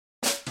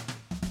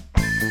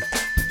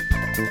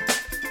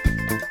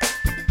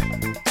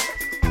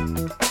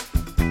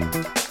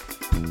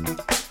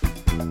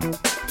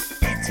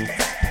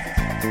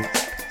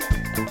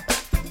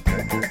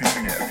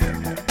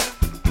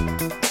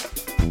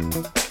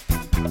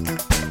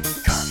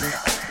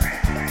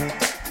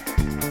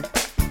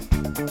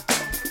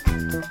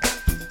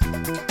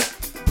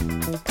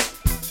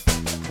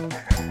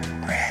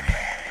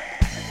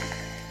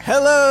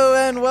Hello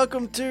and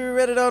welcome to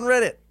Reddit on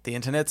Reddit, the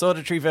internet's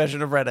auditory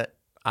version of Reddit.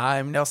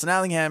 I'm Nelson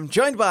Allingham,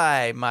 joined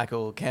by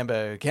Michael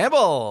Cambo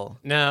Campbell.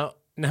 Now,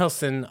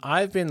 Nelson,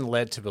 I've been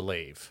led to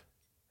believe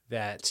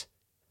that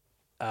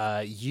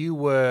you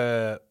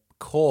were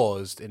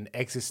caused an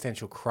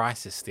existential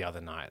crisis the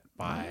other night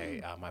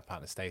by my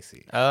partner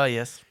Stacey. Oh,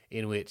 yes.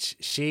 In which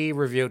she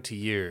revealed to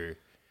you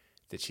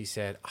that she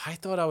said, I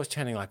thought I was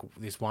turning like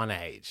this one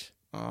age.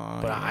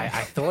 But I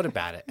thought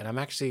about it, and I'm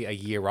actually a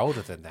year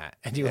older than that.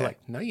 And you were like,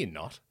 no, you're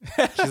not.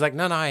 She's like,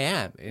 no, I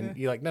am. And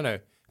you're like, no,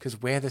 because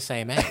we're the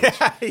same age.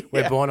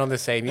 We're born on the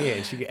same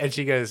year. And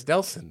she goes,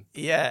 Nelson,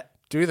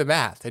 do the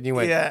math. And you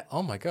went,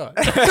 oh, my God.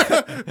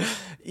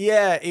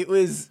 Yeah, it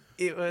was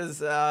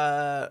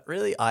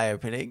really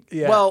eye-opening.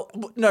 Yeah. Well,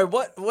 no,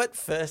 what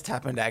first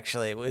happened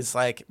actually was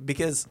like,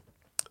 because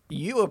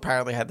you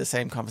apparently had the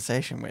same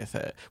conversation with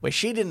her, where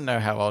she didn't know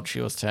how old she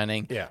was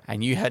turning,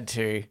 and you had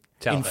to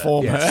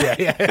inform her.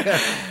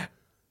 Yeah.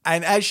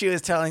 And as she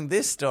was telling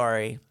this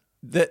story,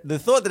 the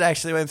thought that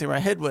actually went through my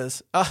head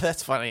was, oh,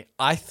 that's funny.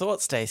 I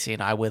thought Stacey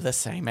and I were the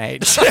same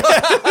age.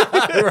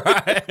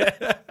 Right.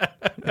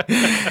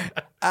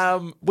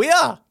 We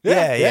are.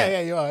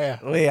 Yeah, you are, yeah.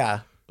 We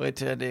are. We're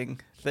turning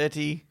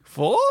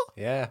 34?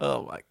 Yeah.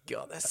 Oh, my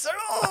God. That's so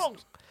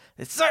old.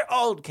 It's so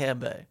old,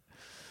 Cambo.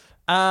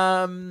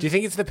 Do you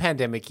think it's the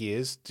pandemic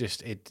years?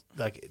 Just it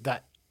like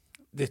that.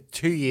 The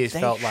 2 years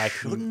felt like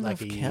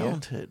a year.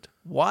 Counted.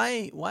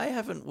 Why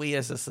haven't we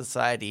as a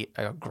society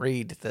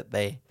agreed that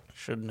they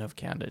shouldn't have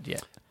counted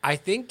yet? I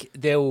think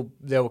there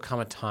will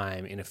come a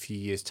time in a few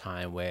years'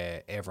 time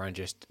where everyone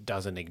just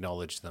doesn't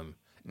acknowledge them.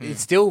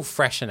 It's still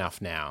fresh enough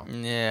now.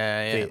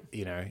 Yeah. That,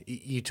 you know,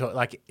 you talk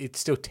like it's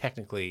still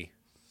technically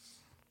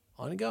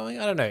ongoing.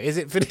 I don't know. Is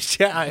it finished?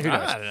 Who knows? I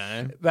don't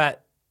know.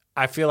 But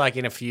I feel like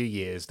in a few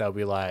years they'll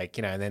be like,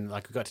 you know, and then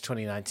like we got to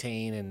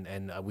 2019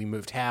 and we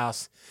moved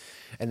house,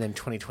 and then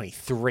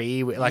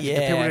 2023, like the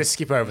people just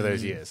skip over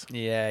those years.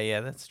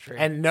 Yeah, that's true.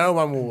 And no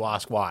one will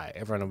ask why.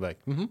 Everyone will be like,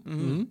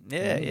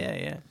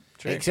 Yeah.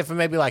 True. Except for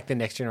maybe like the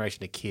next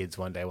generation of kids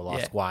one day will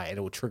ask why, and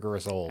it will trigger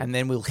us all. And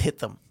then we'll hit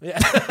them.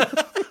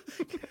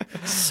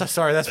 So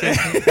sorry, that's been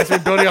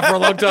building up for a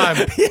long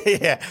time.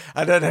 Yeah.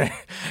 I don't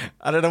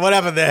know what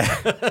happened there.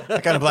 I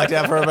kind of blacked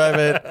out for a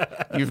moment.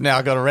 You've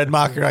now got a red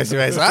mark across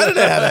your face. I don't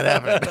know how that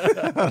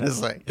happened,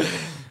 honestly.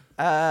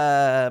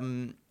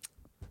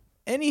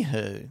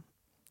 Anywho,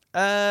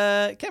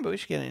 Cambo, we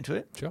should get into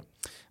it. Sure.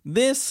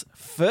 This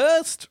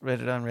first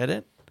Reddit on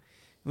Reddit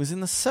was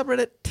in the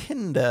subreddit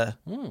Tinder.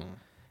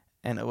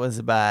 And it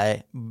was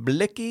by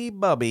Blicky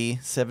Bobby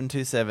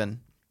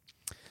 727.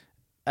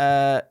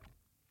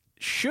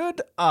 Should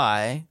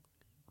I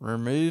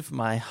remove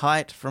my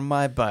height from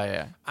my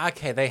bio?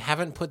 Okay, they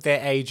haven't put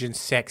their age and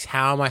sex.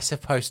 How am I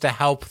supposed to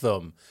help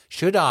them?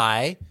 Should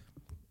I?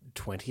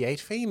 28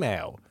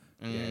 female.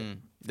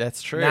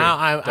 That's true.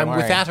 Now I'm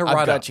without a rudder.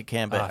 I've got you,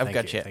 Cambo. I've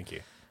got you. Thank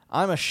you.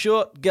 I'm a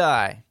short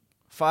guy.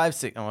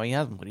 5'6". Oh, he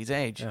hasn't put his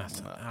age.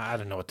 I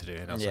don't know what to do.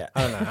 Nelson. Yeah.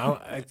 I don't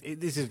know.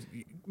 This is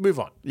move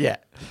on. Yeah.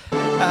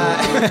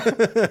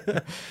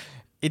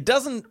 It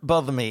doesn't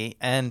bother me,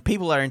 and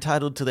people are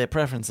entitled to their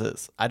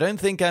preferences. I don't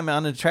think I'm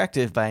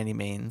unattractive by any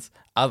means,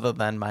 other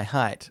than my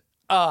height.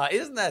 Oh,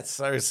 isn't that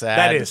so sad?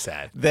 That is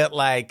sad. That,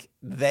 like,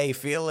 they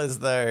feel as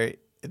though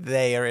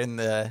they are in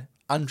the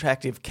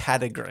unattractive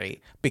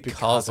category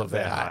because of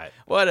their height.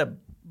 What a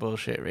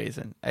bullshit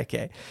reason.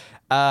 Okay.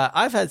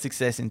 I've had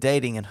success in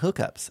dating and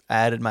hookups. I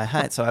added my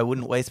height so I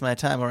wouldn't waste my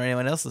time or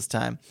anyone else's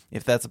time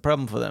if that's a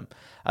problem for them.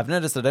 I've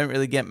noticed I don't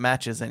really get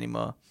matches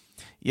anymore.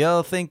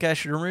 Y'all think I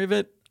should remove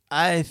it?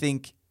 I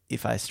think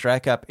if I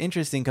strike up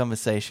interesting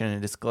conversation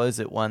and disclose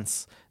it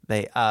once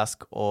they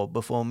ask or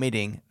before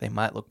meeting, they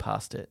might look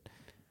past it.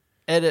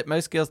 Edit,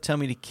 most girls tell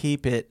me to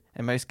keep it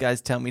and most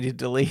guys tell me to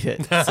delete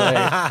it. So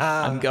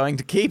I'm going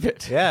to keep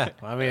it. Yeah.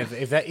 I mean,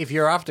 if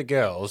you're after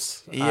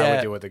girls, I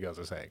would do what the girls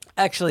are saying.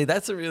 Actually,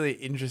 that's a really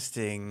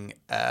interesting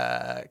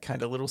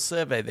kind of little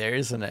survey there,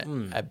 isn't it?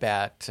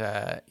 About,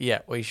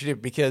 what you should do,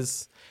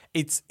 because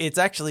it's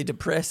actually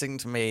depressing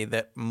to me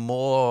that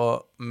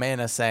more men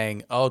are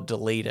saying, oh,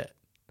 delete it.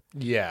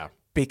 Yeah.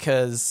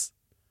 Because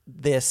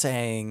they're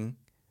saying,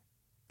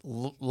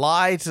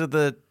 lie to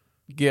the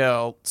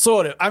girl,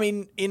 sort of. I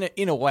mean,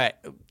 in a way,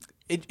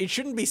 it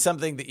shouldn't be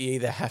something that you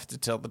either have to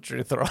tell the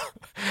truth or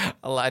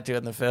lie to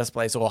in the first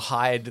place, or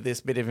hide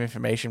this bit of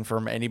information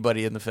from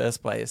anybody in the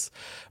first place.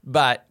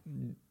 But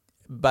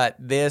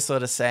they're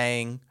sort of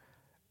saying,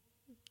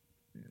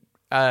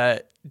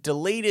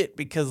 delete it,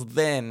 because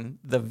then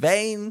the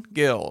vain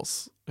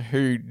girls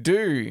who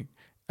do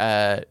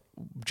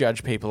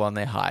judge people on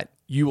their height,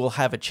 you will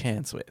have a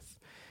chance with.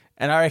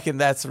 And I reckon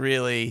that's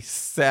really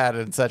sad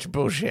and such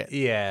bullshit.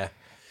 Yeah.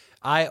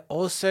 I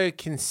also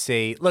can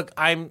see. Look,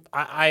 I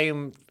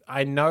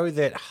know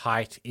that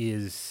height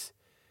is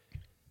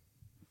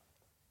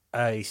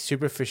a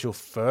superficial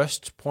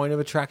first point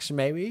of attraction,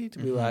 maybe to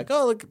be like,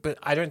 oh look, but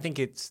I don't think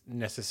it's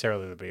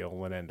necessarily the be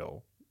all and end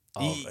all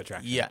of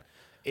attraction. Yeah,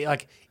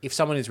 Like if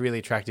someone is really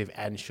attractive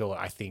and short,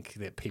 I think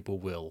that people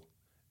will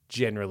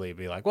generally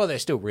be like, well, they're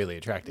still really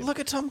attractive. Look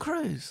at Tom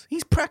Cruise.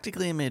 He's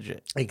practically a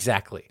midget.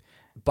 Exactly.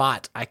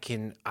 But I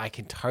can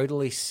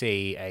totally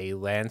see a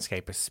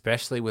landscape,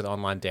 especially with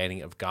online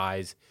dating, of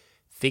guys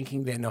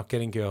thinking they're not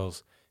getting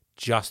girls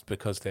just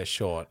because they're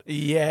short.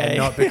 Yeah. And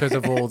not because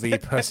of all the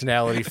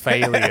personality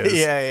failures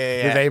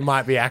that they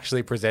might be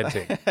actually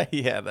presenting.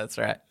 Yeah, that's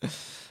right.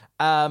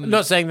 I'm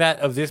not saying that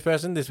of this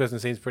person. This person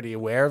seems pretty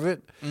aware of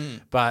it.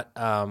 But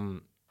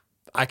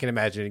I can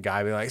imagine a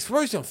guy being like,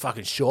 Rose not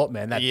fucking short,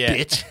 man, that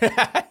bitch.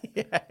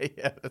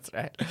 yeah, that's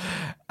right.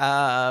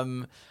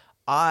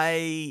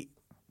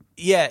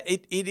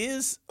 It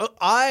is.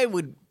 I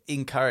would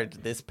encourage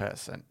this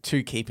person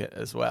to keep it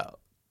as well,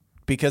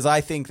 because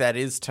I think that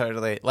is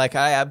totally, like,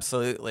 I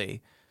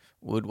absolutely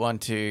would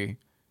want to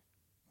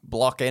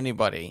block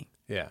anybody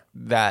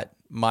that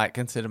might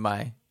consider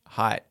my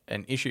height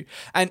an issue.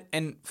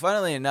 And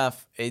funnily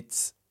enough,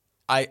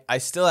 I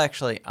still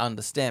actually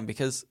understand,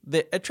 because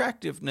the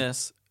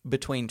attractiveness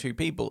between two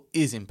people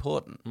is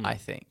important, I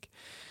think.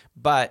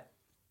 But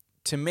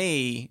to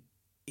me,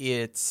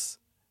 it's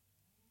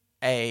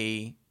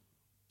a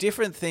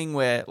different thing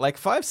where, like,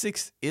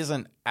 5'6"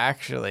 isn't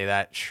actually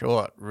that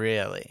short,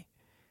 really.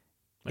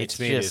 It's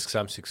me, because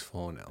I'm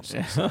 6'4" now.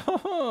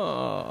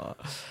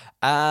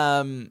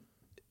 So.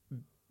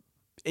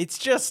 It's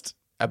just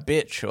a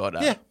bit shorter.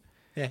 Yeah,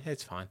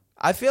 it's fine.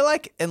 I feel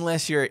like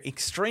unless you're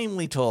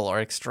extremely tall or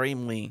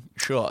extremely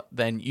short,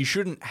 then you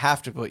shouldn't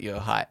have to put your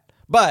height.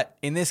 But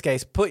in this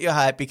case, put your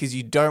height because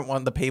you don't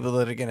want the people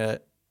that are going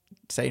to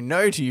say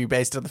no to you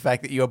based on the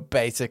fact that you're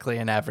basically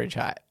an average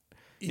height.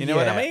 You know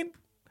what I mean?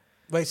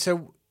 Wait,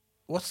 so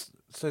look,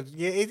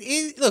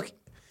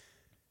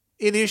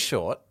 it is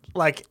short.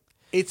 Like,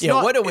 it's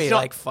not. What are we,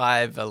 like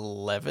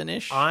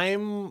 5'11"-ish?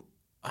 I'm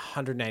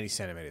 180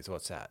 centimeters.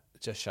 What's that?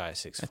 Just shy of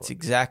 6 foot. That's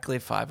exactly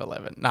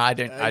 5'11". No, I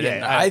don't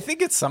know. I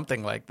think it's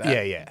something like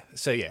that. Yeah.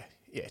 So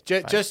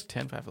just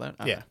 10,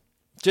 5'11". Yeah.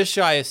 Just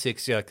shy of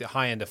 6, like the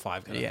high end of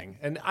 5 kind of thing.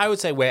 And I would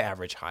say we're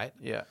average height.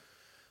 Yeah.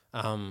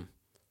 I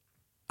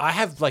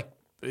have, like,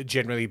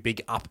 generally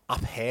big up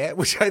hair,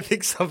 which I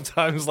think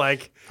sometimes,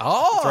 like,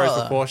 Oh.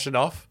 throws proportion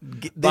off.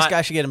 This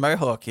guy should get a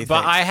mohawk, you but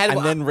think, I had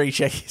and then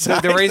recheck his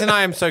height. The reason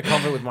I am so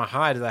confident with my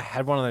height is I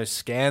had one of those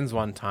scans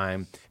one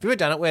time. Have you ever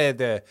done it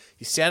where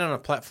you stand on a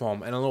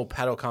platform and a little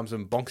paddle comes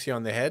and bonks you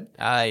on the head?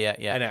 Yeah.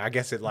 And I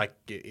guess it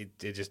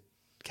just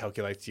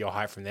calculates your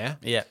height from there.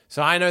 Yeah.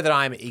 So I know that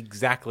I'm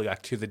exactly,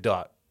 like, to the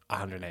dot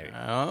 180.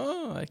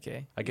 Oh,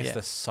 okay. I guess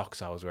the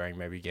socks I was wearing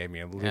maybe gave me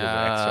a little bit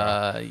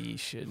extra. You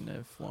shouldn't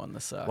have worn the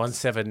socks.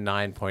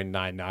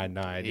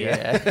 179.999.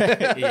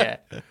 Yeah.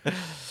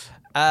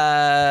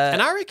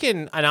 And I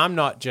reckon, and I'm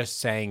not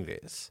just saying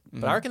this,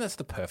 but I reckon that's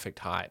the perfect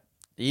height.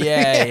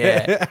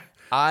 Yeah.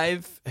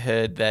 I've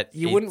heard that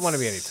you wouldn't want to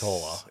be any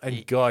taller,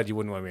 and God, you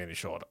wouldn't want to be any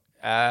shorter.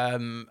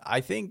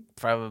 I think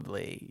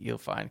probably you'll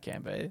find,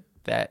 Cambo,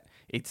 that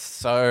it's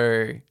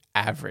so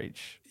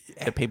average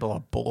that people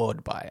are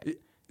bored by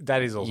it.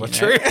 That is also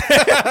true.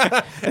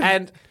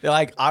 And they're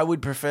like, I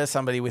would prefer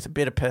somebody with a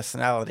bit of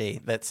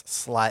personality that's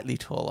slightly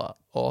taller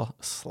or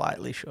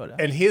slightly shorter.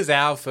 And here's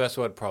our first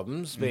world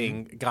problems,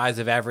 being guys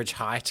of average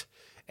height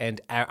and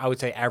I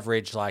would say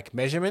average, like,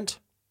 measurement.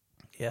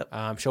 Yep.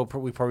 I'm sure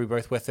we probably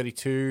both wear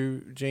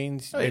 32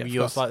 jeans. Maybe of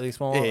you're course. slightly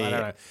smaller. I don't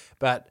know.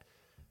 But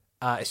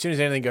as soon as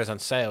anything goes on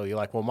sale, you're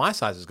like, well, my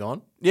size is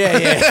gone. Yeah.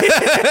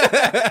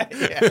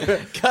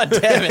 God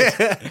damn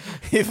it.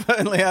 If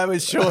only I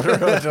was shorter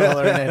or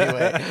taller in any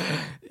way.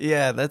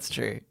 Yeah, that's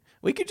true.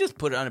 We could just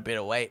put on a bit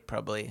of weight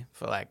probably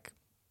for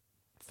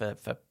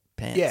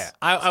pants. Yeah.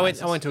 I went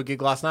to a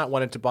gig last night,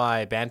 wanted to buy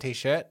a band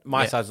t-shirt.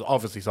 My size was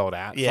obviously sold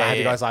out. So I had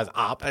to go a size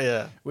up.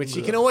 Yeah. Which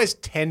you can always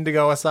tend to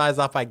go a size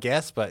up, I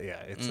guess. But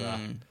yeah, it's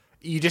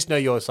you just know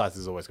your size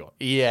is always gone.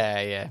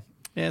 Yeah,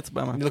 it's a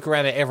bummer. You look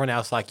around at everyone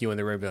else like you in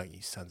the room and be like,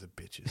 you sons of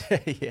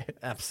bitches. Yeah.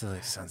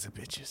 Absolute sons of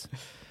bitches.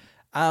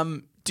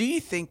 Do you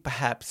think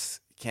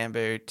perhaps,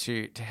 Cambo,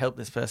 to help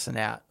this person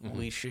out,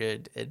 we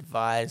should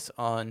advise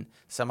on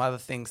some other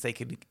things they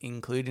could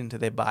include into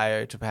their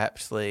bio to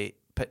perhaps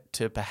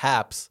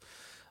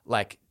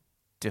like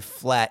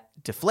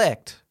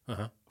deflect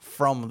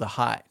from the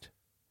height?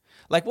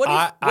 Like,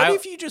 what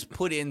if you just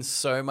put in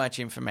so much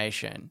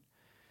information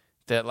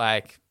that,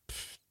 like,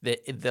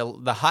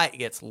 the height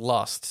gets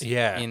lost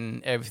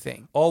in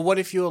everything? Or what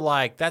if you're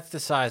like, that's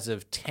the size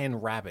of 10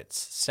 rabbits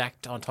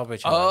stacked on top of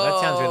each other? That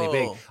sounds really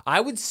big.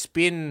 I would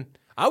spin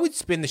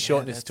the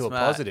shortness to a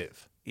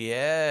positive.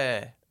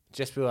 Yeah.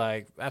 Just be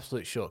like,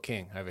 absolute short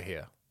king over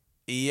here.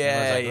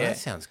 Yeah, like, that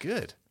sounds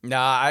good. No,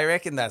 I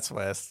reckon that's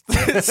worse.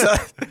 So,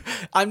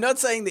 I'm not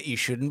saying that you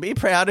shouldn't be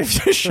proud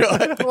if you're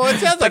short. Well, it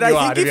sounds like you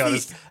are, to be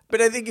honest.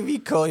 But I think if you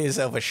call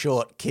yourself a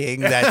short king,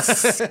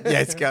 that's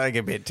it's going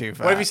a bit too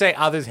far. What if you say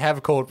others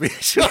have called me a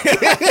short king?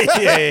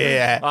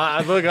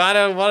 Yeah. Look, I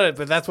don't want it,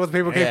 but that's what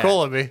people keep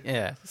calling me.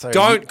 Yeah. So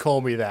don't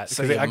call me that,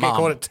 because I get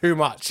called it too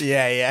much.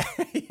 Yeah.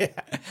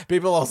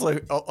 People also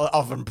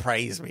often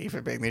praise me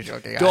for being the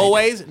short king.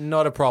 Doorways,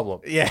 not a problem.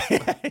 Yeah.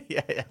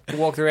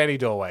 Walk through any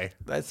doorway.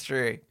 That's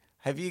true.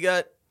 Have you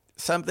got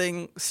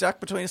something stuck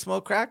between a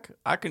small crack,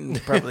 I can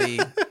probably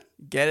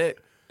get it.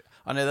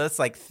 Oh, no, that's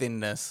like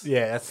thinness.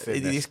 Yeah, that's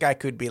thinness. This guy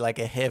could be like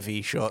a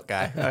heavy short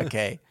guy.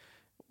 Okay.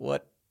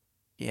 What?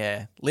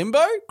 Yeah.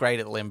 Limbo?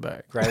 Great at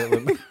limbo. Great at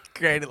limbo.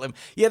 Great at limbo.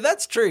 Yeah,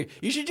 that's true.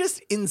 You should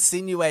just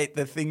insinuate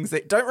the things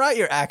that... Don't write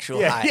your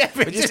actual height. Yeah,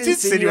 but just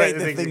insinuate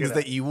the things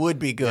that you would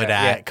be good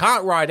at. Yeah.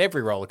 Can't ride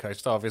every roller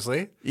coaster,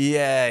 obviously.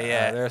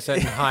 Yeah. There are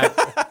certain height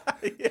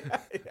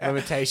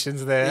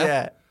limitations there.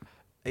 Yeah.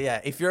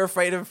 Yeah, if you're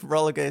afraid of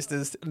roller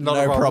coasters,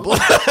 no problem.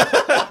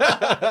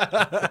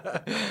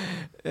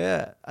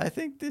 Yeah, I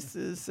think this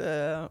is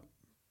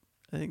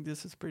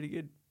pretty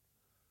good.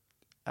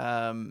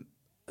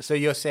 So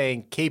you're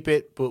saying keep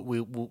it, but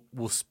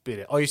we'll spit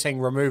it. Oh, you're saying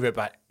remove it,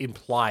 but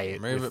imply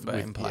it. Remove it, but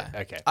imply. Yeah,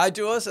 okay. I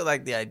do also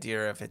like the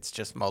idea of it's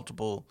just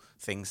multiple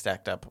things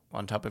stacked up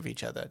on top of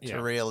each other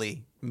to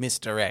really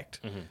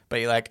misdirect. Mm-hmm.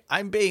 But you're like,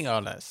 I'm being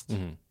honest.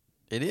 Mm-hmm.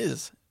 It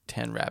is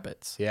 10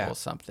 rabbits or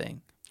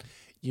something.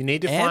 You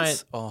need to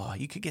ants?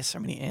 You could get so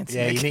many ants.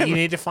 Yeah, you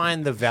need to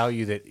find the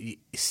value that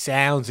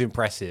sounds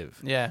impressive.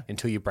 Yeah.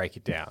 Until you break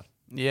it down.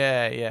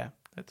 Yeah,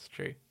 that's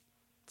true.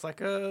 It's like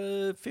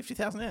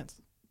 50,000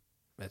 ants.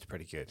 That's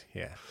pretty good.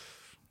 Yeah.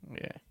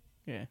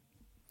 I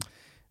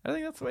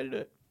think that's the way to do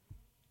it.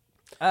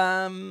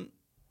 All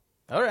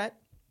right.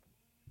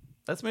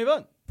 Let's move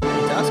on.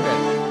 Task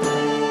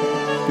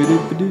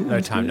credit.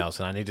 No time,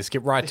 Nelson. I need to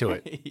skip right to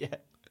it. Yeah.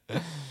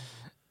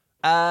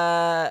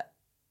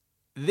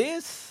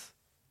 This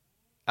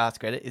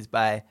Ask credit is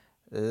by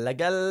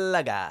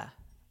Laga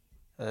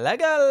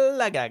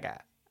Laga.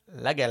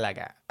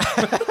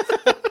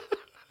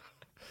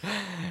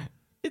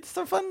 It's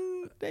a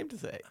fun name to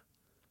say.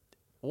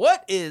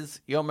 What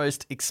is your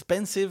most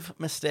expensive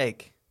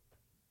mistake?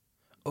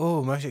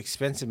 Oh, most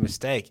expensive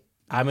mistake.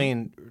 I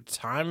mean,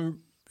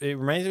 it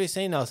remains to be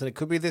seen, Nelson. It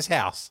could be this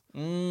house.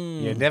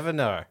 You never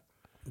know.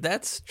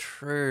 That's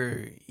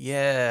true.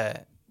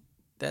 Yeah.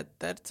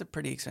 That's a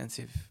pretty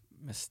expensive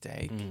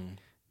mistake.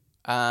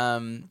 At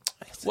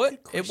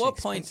what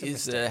point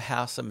is a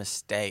house a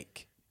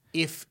mistake?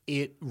 If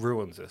it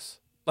ruins us,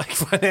 like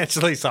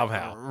financially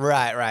somehow.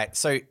 Right.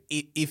 So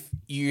if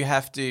you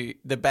have to,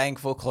 the bank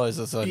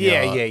forecloses on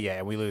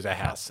and we lose our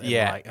house. And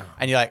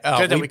and you're like,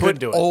 we couldn't put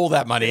do it. all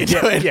that money into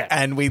it,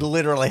 and we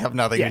literally have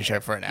nothing Yeah. to show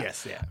for it now.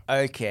 Yes, yeah.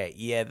 Okay,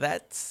 yeah,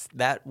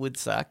 that would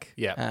suck.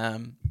 Yeah.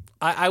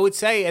 I would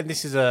say, and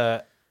this is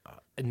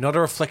not a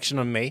reflection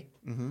on me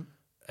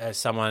as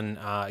someone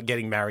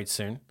getting married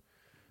soon,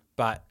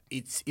 but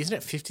isn't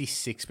it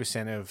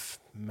 56% of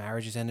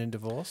marriages end in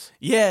divorce?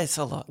 Yeah, it's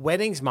a lot.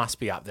 Weddings must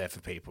be up there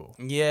for people.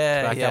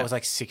 Yeah, That was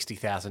like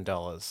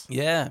 $60,000.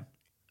 Yeah.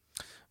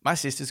 My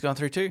sister's gone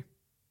through too.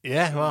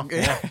 Yeah, well,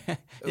 yeah.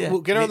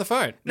 We'll get her on the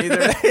phone.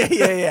 Yeah.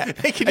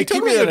 Hey, can you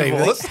talk about your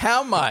divorce?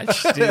 How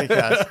much did it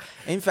cost?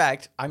 In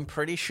fact, I'm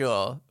pretty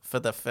sure for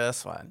the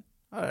first one,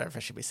 I don't know if I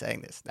should be saying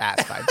this.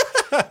 That's fine.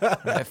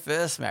 Her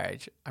first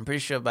marriage, I'm pretty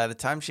sure by the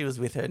time she was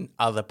with her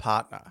other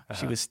partner,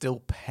 she was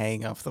still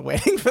paying off the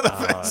wedding for the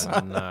first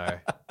one. No.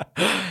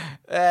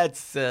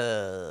 That's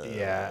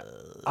yeah.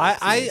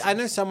 I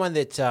know someone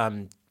that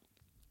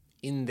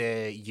in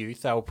their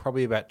youth, they were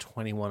probably about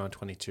 21 or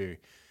 22,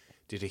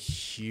 did a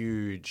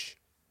huge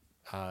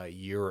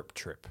Europe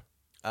trip.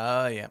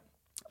 Oh, yeah.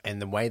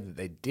 And the way that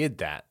they did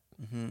that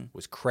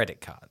was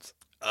credit cards.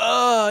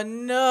 Oh,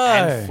 no.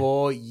 And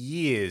for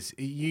years,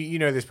 you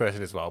know this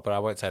person as well, but I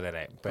won't say their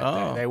name.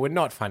 But they were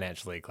not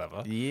financially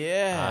clever.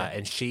 Yeah.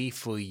 And she,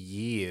 for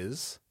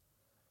years,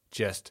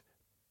 just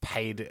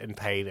paid and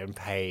paid and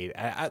paid.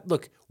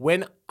 Look,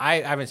 when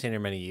I haven't seen her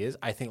in many years,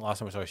 I think last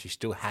time I saw her, she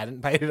still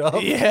hadn't paid it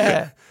off.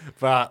 Yeah.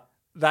 But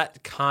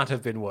that can't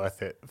have been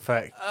worth it.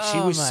 She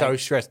was so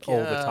stressed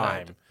all the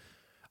time.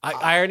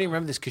 I only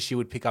remember this because she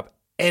would pick up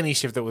any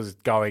shift that was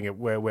going at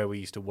where we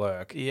used to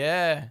work.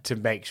 Yeah. To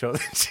make sure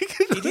that she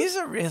could... It is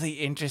a really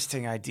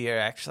interesting idea,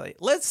 actually.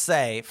 Let's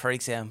say, for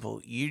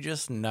example, you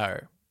just know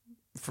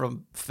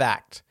from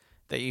fact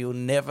that you'll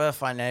never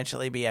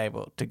financially be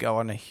able to go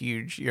on a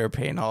huge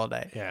European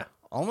holiday. Yeah.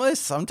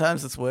 Almost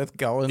sometimes it's worth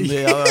going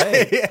the other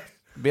way. Yeah.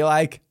 Be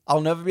like,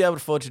 I'll never be able to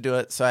afford to do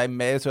it, so I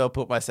may as well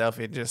put myself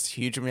in just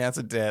huge amounts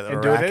of debt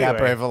and rack up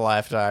over a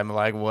lifetime.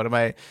 Like, what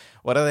are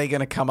they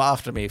going to come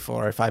after me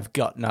for if I've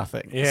got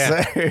nothing?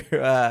 Yeah.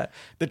 So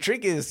the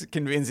trick is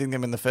convincing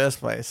them in the first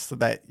place so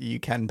that you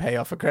can pay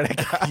off a credit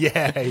card.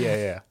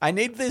 Yeah. I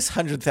need this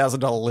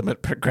 $100,000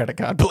 limit per credit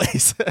card,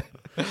 please.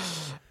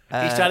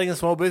 He's starting a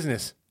small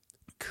business.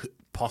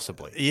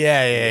 Possibly.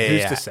 Yeah.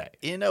 Who's to say?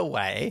 In a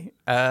way,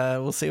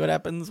 we'll see what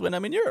happens when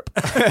I'm in Europe.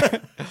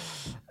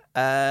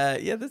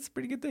 Yeah, that's a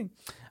pretty good thing.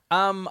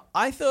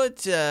 I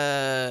thought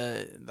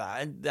I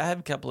have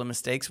a couple of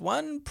mistakes.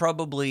 One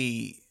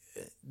probably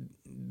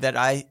that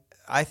I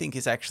think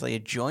is actually a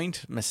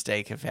joint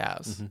mistake of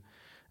ours.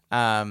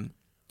 Mm-hmm.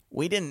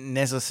 We didn't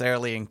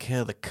necessarily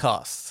incur the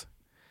costs,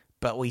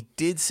 but we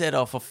did set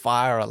off a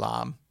fire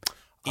alarm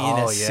in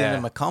a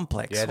cinema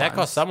complex. Yeah, that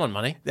cost someone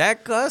money.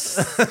 That costs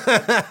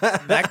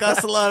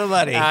a lot of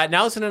money.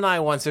 Nelson and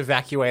I once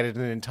evacuated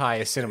an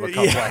entire cinema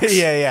complex.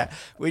 Yeah.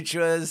 Which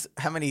was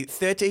how many?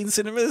 13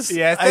 cinemas?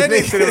 Yeah,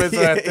 13 cinemas.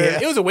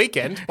 It was a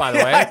weekend, by the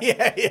way.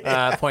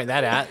 Yeah. Point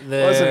that out.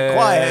 It wasn't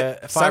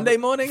quiet. Sunday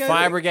morning,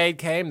 Fire brigade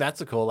came. That's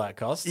a call that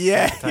cost.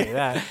 Yeah. I'll tell you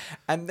that.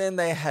 And then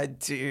they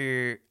had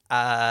to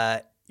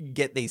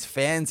get these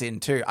fans in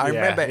too. I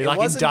remember it like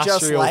wasn't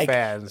just like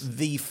fans.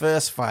 the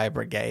first fire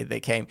brigade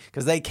that came,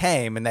 because they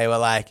came and they were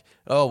like,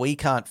 "Oh, we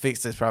can't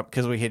fix this problem,"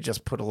 because we had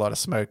just put a lot of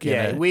smoke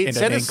in we in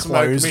set an a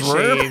smoke enclosed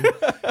room. machine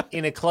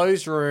in a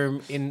closed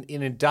room in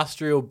an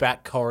industrial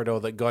back corridor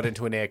that got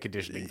into an air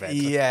conditioning vent.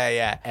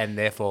 Yeah. And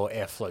therefore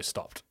airflow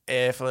stopped.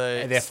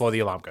 Airflow. And therefore the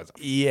alarm goes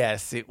off.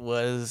 Yes, it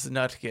was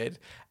not good.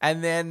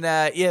 And then,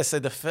 so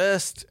the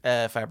first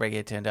fire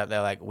brigade turned up.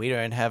 They're like, we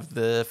don't have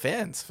the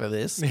fans for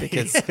this,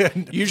 because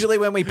usually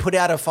when we put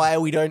out a fire,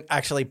 we don't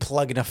actually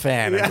plug in a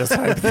fan and just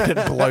hope that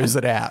it blows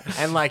it out.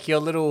 And like your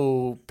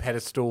little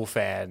pedestal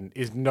fan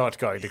is not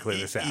going to clear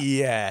this out.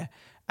 Yeah.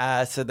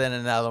 So then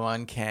another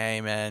one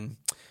came, and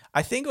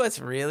I think what's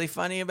really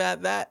funny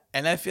about that,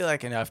 and I feel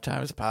like enough time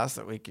has passed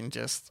that we can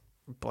just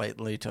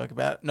blatantly talk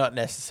about, not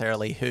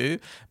necessarily who,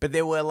 but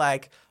there were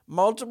like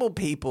multiple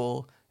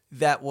people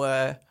that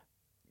were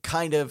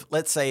kind of,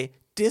 let's say,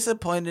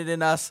 disappointed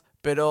in us,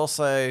 but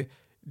also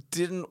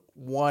didn't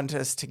want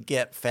us to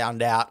get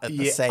found out at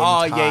the same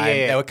time.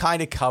 Yeah. They were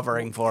kind of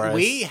covering for us.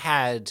 We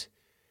had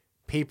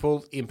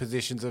people in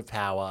positions of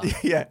power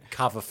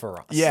cover for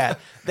us. Yeah.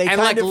 They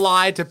and kind of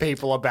lied to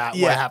people about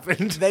what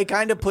happened. They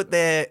kind of put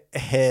their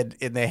head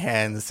in their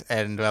hands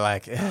and were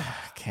like,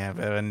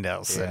 Cambo and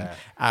Nelson.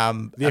 Yeah.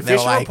 The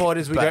official report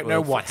is we don't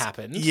know what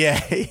happened.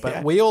 Yeah.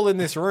 But we all in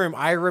this room,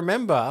 I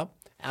remember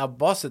our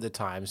boss at the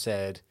time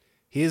said,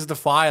 here's the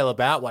file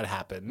about what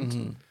happened.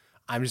 Mm-hmm.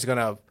 I'm just going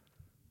to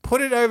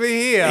put it over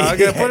here. I'm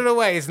going to put it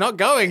away. It's not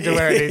going to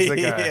where it needs to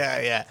go.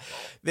 Yeah.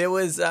 There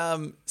was,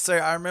 so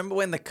I remember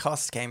when the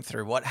costs came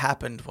through, what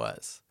happened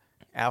was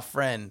our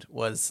friend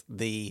was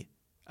the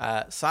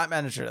site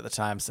manager at the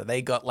time. So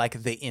they got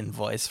like the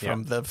invoice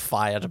from the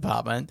fire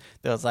department.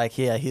 There was like,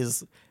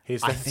 here's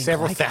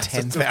several like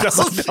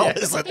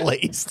 $10,000 at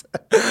least.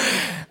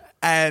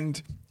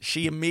 And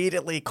she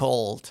immediately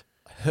called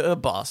her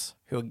boss,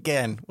 who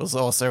again was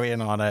also in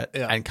on it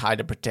and kind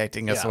of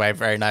protecting us away.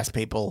 Very nice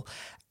people.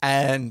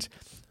 And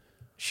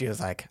she was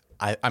like,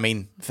 I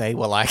mean, they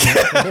were like,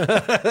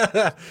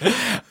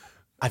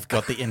 I've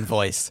got the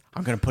invoice.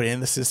 I'm going to put it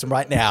in the system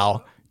right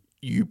now.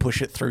 You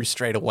push it through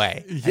straight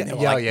away.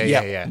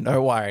 Yeah.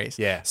 No worries.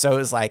 Yeah. So it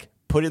was like,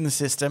 put in the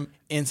system,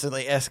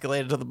 instantly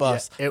escalated to the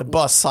boss. The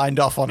boss signed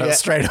off on it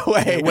straight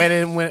away. It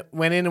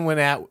went in and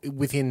went out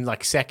within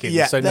like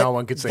seconds, so no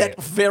one could see it.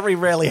 That very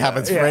rarely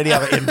happens for any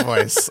other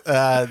invoice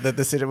that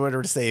the cinema would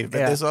receive.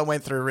 But this one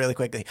went through really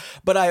quickly.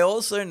 But I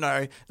also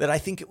know that I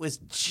think it was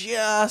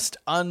just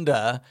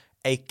under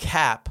a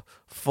cap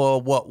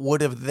for what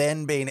would have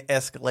then been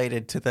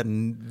escalated to the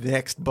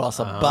next boss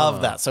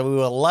above that. So we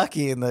were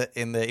lucky in the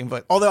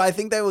invoice. Although I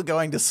think they were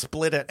going to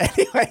split it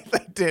anyway.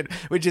 They did,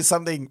 which is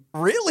something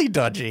really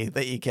dodgy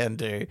that you can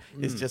do,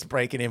 is just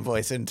break an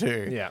invoice in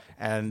two. Yeah.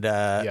 And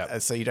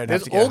so you don't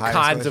There's have to get all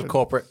kinds of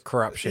corporate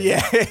corruption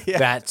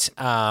that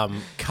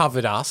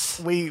covered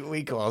us.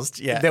 We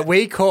caused. That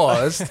we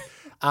caused.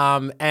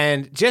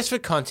 And just for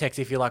context,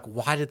 if you're like,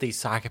 why did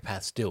these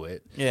psychopaths do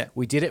it? Yeah.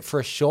 We did it for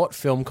a short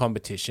film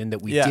competition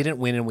that we didn't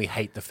win, and we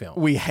hate the film.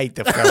 We hate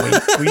the film.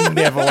 we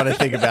never want to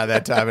think about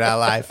that time in our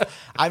life.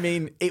 I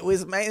mean, it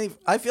was mainly,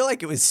 I feel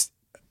like it was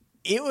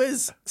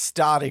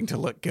starting to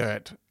look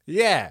good.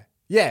 Yeah.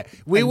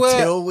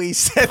 Until we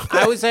said that.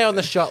 I would say on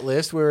the shot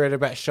list, we were at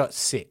about shot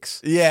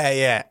 6.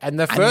 Yeah. And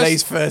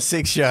these first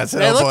 6 shots,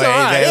 they looked all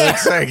right. They looked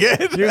so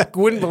good. You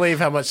wouldn't believe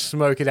how much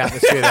smoke and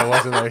atmosphere there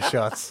was in those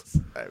shots.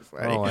 So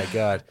funny. Oh my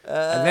God.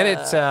 And then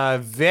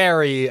it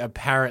very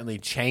apparently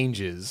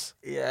changes.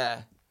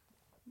 Yeah.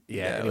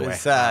 Anyway. It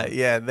was,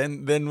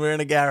 then we're in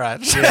a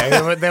garage.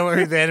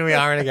 then we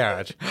are in a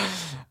garage.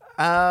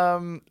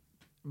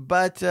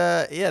 But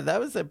that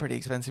was a pretty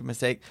expensive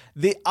mistake.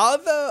 The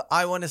other,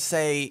 I want to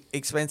say,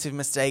 expensive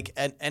mistake,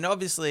 and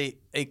obviously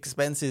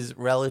expenses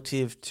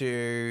relative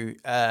to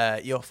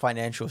your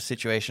financial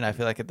situation, I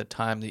feel like at the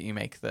time that you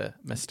make the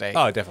mistake.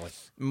 Oh, definitely.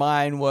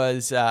 Mine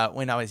was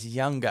when I was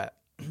younger,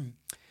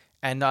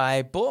 and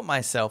I bought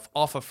myself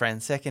off a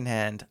friend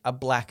secondhand a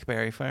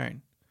BlackBerry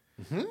phone.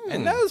 Mm-hmm.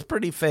 And that was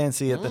pretty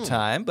fancy at the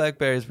time.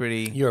 BlackBerry's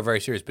pretty... You're a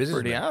very serious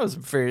businessman. I was a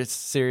very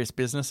serious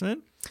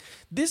businessman.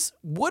 This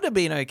would have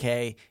been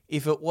okay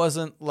if it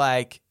wasn't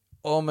like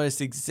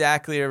almost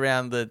exactly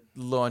around the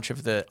launch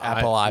of the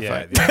Apple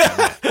iPhone.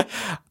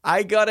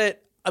 I got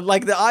it,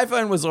 like the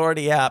iPhone was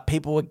already out.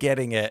 People were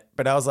getting it,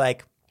 but I was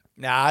like,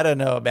 nah, I don't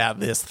know about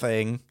this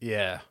thing.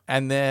 Yeah.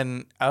 And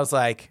then I was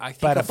like, I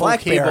think but a full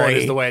keyboard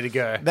is the way to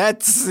go.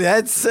 That's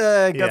got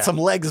some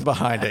legs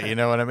behind it. You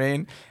know what I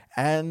mean?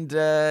 And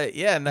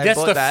and I that's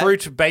bought the that.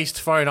 fruit-based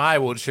phone I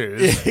will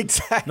choose.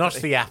 Exactly. Not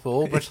the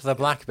Apple, but the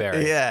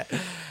BlackBerry. Yeah.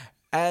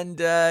 And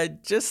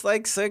just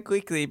like so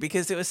quickly,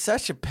 because it was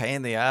such a pain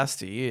in the ass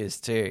to use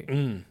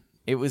too.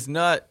 It was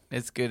not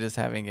as good as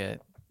having a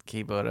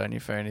keyboard on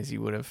your phone as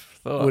you would have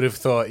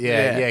thought.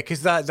 Yeah.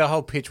 Because the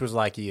whole pitch was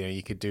like,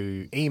 you could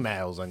do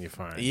emails on your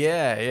phone.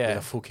 Yeah. With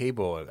a full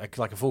keyboard,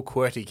 like a full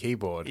QWERTY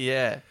keyboard.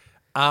 Yeah.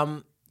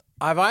 Have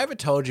I ever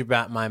told you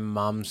about my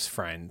mum's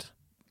friend?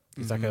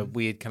 He's like a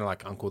weird kind of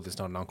like uncle that's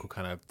not an uncle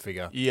kind of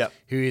figure. Yep.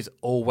 Who is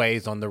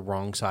always on the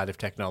wrong side of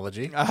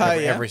technology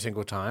every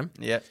single time.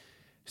 Yep.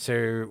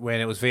 So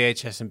when it was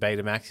VHS and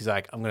Betamax, he's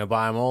like, I'm going to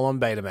buy them all on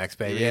Betamax,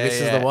 baby.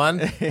 This is the one.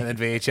 And then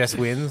VHS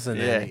wins. And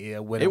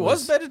then when it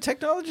was better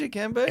technology,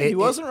 Cambo. He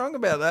wasn't wrong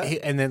about that.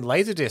 And then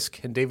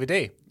Laserdisc and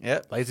DVD.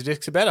 Yep.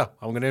 Laserdiscs are better.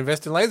 I'm going to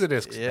invest in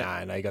Laserdiscs. Yep.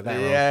 Nah, no, you got that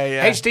wrong.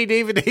 Yeah. HD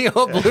DVD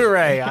or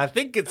Blu-ray. I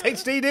think it's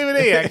HD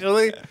DVD,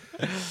 actually.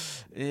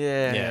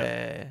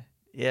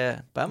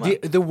 Yeah. Bummer.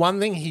 The one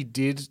thing he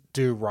did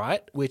do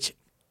right, which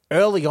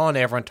early on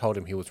everyone told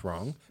him he was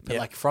wrong, but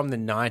like from the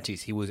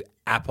 90s, he was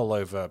Apple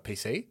over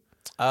PC.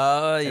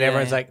 Oh, yeah. And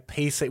everyone's like,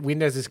 PC,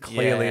 Windows is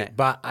clearly,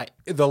 but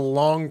the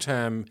long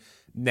term,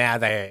 now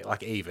they're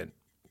like even.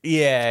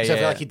 Yeah, So I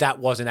feel like that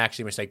wasn't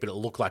actually a mistake, but it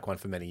looked like one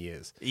for many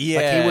years. Yeah.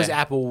 Like he was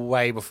Apple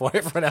way before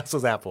everyone else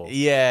was Apple.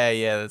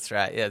 Yeah, that's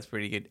right. Yeah, it's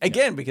pretty good.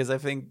 Again, because I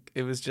think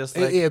it was just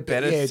like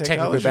better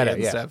technically better,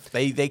 and stuff.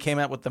 They came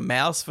out with the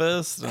mouse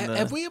first. And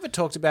have we ever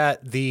talked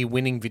about the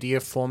winning video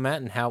format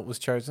and how it was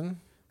chosen?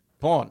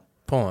 Porn,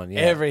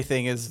 yeah.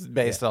 Everything is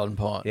based on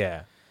porn.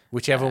 Yeah.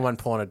 Whichever one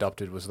porn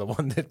adopted was the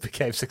one that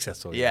became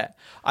successful. Yeah.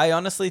 I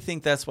honestly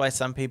think that's why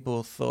some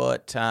people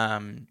thought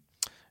VR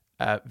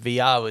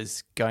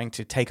was going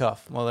to take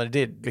off. Well, it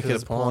did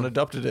because porn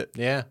adopted it.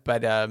 Yeah.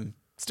 But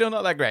still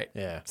not that great.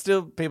 Yeah.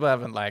 Still, people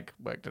haven't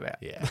worked it out.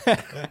 Yeah.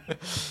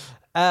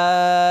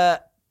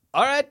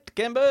 All right,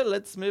 Cambo,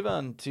 let's move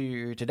on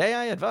to Today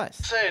I Advice.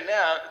 So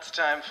now it's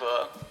time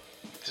for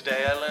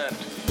Today I Learned.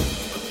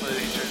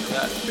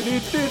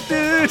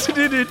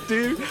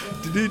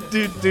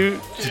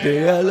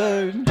 Today I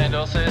learned. And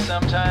also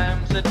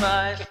sometimes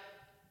advice.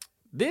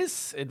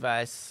 This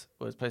advice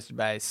was posted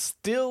by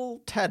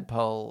Still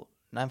Tadpole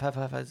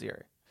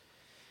 95550.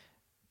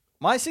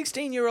 My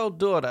 16-year-old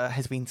daughter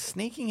has been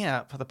sneaking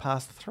out for the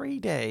past 3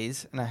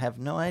 days, and I have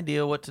no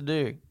idea what to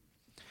do.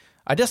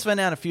 I just went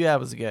out a few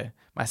hours ago.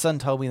 My son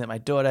told me that my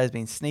daughter has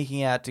been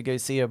sneaking out to go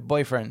see her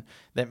boyfriend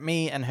that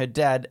me and her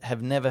dad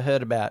have never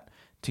heard about,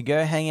 to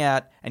go hang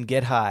out and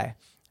get high.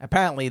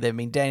 Apparently, they've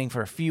been dating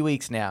for a few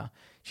weeks now.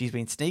 She's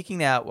been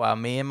sneaking out while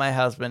me and my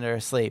husband are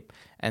asleep,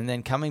 and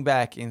then coming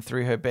back in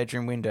through her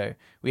bedroom window.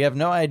 We have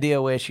no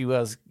idea where she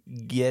was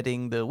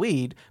getting the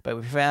weed, but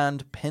we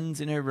found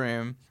pens in her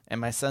room, and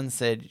my son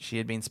said she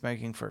had been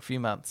smoking for a few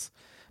months.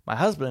 My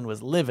husband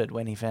was livid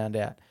when he found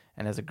out,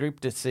 and as a group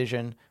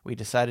decision, we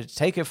decided to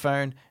take her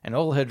phone and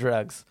all her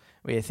drugs.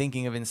 We are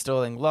thinking of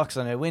installing locks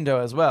on her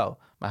window as well.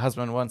 My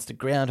husband wants to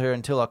ground her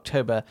until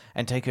October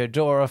and take her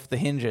door off the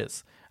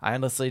hinges. I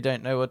honestly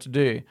don't know what to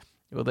do.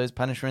 Will those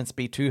punishments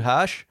be too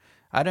harsh?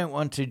 I don't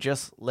want to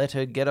just let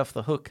her get off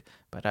the hook,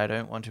 but I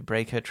don't want to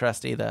break her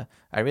trust either.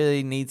 I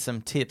really need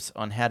some tips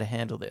on how to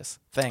handle this.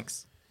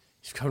 Thanks.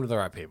 You've come to the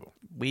right people.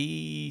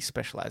 We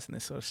specialize in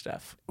this sort of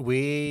stuff.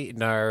 We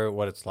know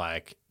what it's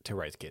like to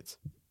raise kids.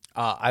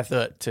 I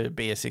thought to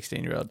be a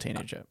 16-year-old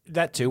teenager.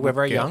 That too. We're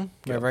very young.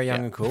 We're very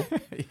young and cool.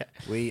 Yeah.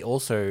 We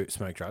also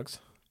smoke drugs.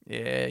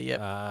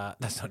 Yeah.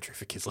 That's not true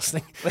for kids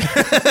listening.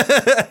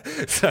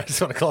 So I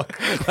just want to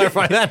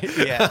clarify that.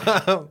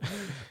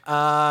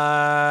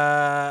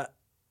 Yeah.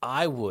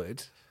 I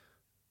would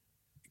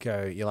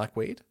go, you like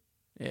weed?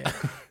 Yeah.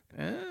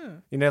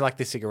 You know, like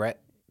the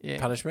cigarette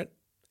punishment?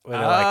 Where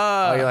they're like,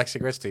 oh, you like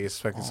cigarettes? Do you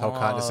smoke this whole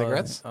carton of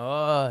cigarettes?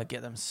 Oh,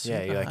 get them super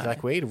Yeah, you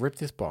like weed? Rip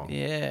this bong.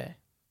 Yeah.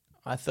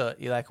 I thought,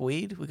 you like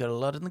weed? We got a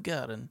lot in the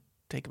garden.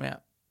 Take them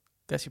out.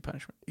 That's your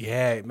punishment.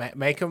 Yeah,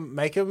 make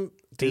them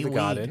do the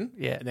garden,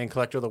 and then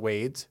collect all the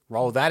weeds,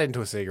 roll that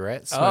into a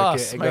cigarette, smoke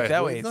it, and go,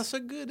 that weed. It's not so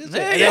good, is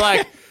it? And you're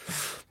like,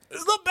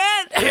 it's not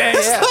bad. Yeah,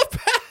 it's not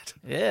bad.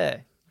 Yeah.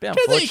 I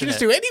don't think you can just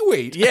do any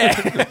weed. Yeah.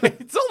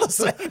 It's all the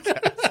same.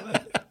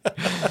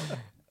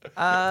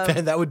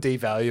 Man, that would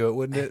devalue it,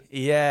 wouldn't it?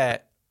 Yeah.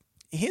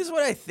 Here's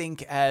what I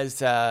think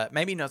as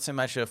maybe not so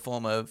much a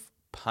form of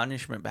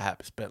punishment,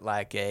 perhaps, but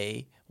like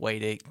a way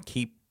to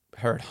keep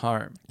her at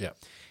home. Yeah.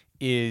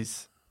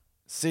 Is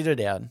sit her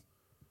down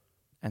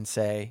and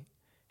say,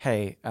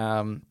 hey,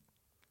 can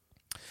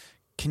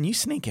you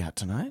sneak out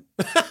tonight?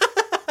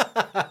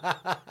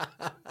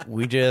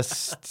 we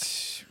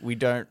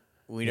don't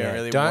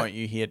really want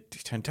you here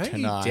tonight. Don't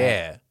you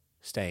dare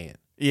stay in.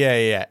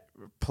 Yeah.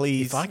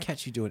 Please. If I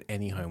catch you doing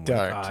any homework,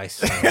 don't. I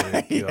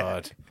swear to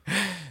God.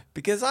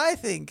 Because I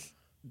think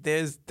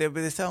there'll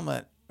be this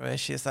element where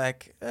she's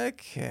like,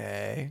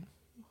 okay,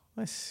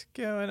 what's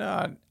going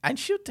on? And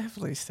she'll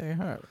definitely stay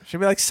home. She'll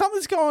be like,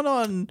 something's going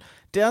on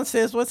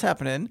downstairs. What's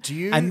happening?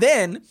 And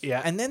then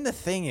the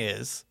thing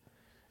is,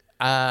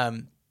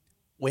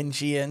 when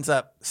she ends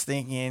up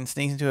sneaks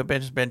into her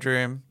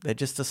bedroom, they're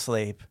just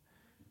asleep.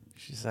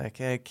 She's like,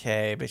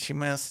 okay, but she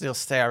must still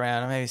stay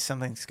around. Or maybe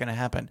something's going to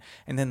happen.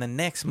 And then the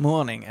next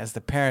morning, as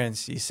the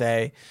parents, you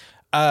say,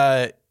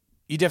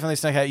 you definitely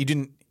snuck out. You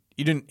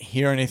didn't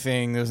hear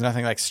anything. There was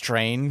nothing like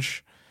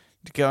strange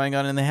going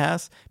on in the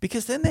house.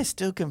 Because then they're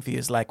still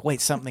confused. Like,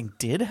 wait, something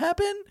did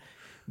happen?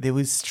 There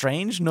was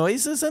strange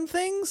noises and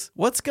things?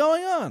 What's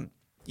going on?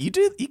 You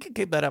could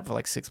keep that up for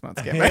like 6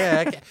 months.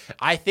 Yeah, okay.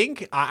 I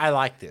think I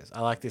like this.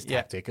 I like this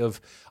tactic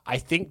of, I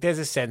think there's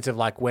a sense of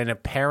like when a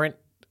parent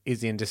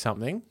is into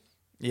something,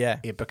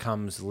 it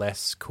becomes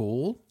less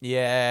cool.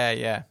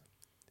 Yeah.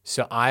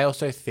 So I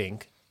also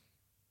think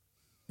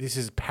this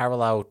is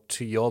parallel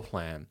to your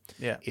plan.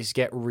 Yeah. Is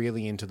get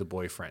really into the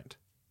boyfriend.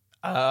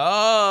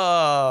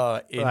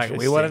 Oh, interesting. Like,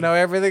 we want to know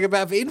everything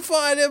about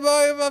invite him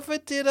over for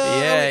dinner.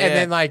 And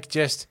then like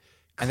just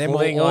and then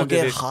we'll all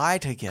get high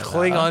together.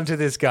 Cling on to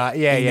this guy.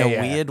 Yeah, in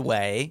a weird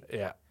way.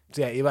 Yeah.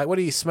 Yeah, you're like, what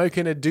are you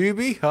smoking, a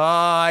doobie? Oh,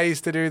 I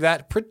used to do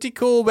that. Pretty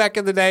cool back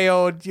in the day,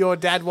 or your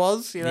dad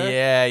was, you know?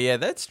 Yeah,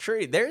 that's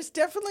true. There's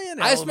definitely an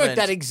element. I smoked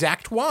that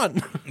exact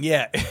one.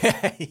 Yeah.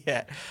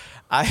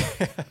 I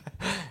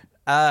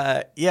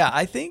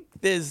think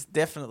there's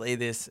definitely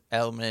this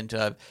element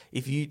of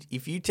if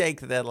you take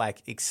the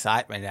like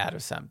excitement out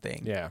of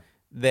something,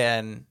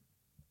 then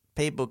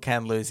people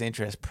can lose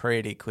interest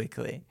pretty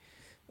quickly.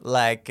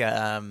 Like,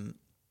 it'd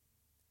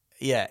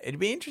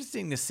be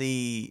interesting to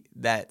see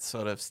that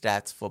sort of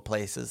stats for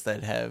places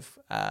that have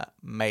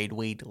made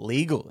weed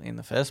legal in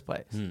the first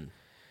place.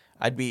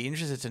 I'd be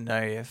interested to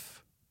know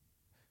if,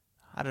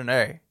 I don't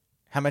know,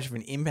 how much of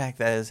an impact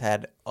that has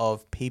had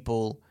of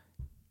people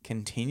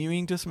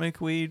continuing to smoke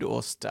weed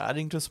or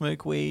starting to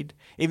smoke weed,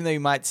 even though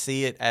you might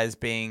see it as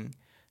being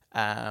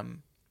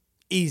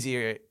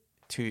easier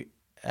to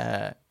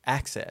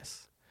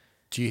access.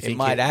 Do you think it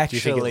might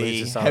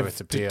actually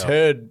have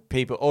deterred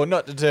people, or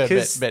not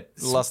deterred, but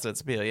lost its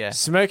appeal? Yeah,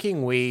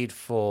 smoking weed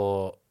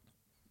for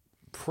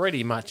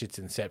pretty much its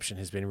inception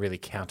has been really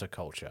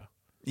counterculture.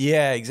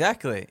 Yeah,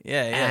 exactly.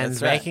 Yeah, and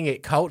making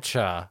it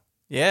culture,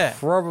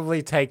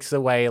 probably takes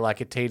away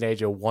like a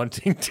teenager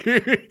wanting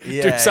to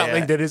do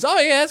something that is,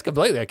 it's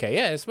completely okay.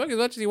 Yeah, smoke as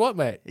much as you want,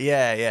 mate.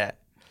 Yeah.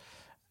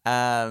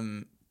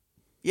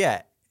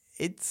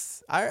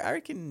 It's I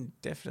reckon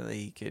definitely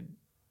you could.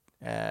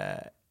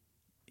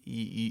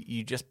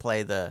 You just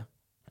play the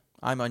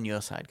I'm on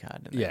your side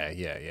card.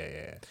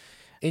 Yeah.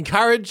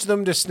 Encourage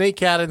them to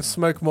sneak out and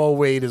smoke more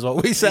weed is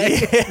what we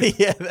say.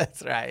 Yeah,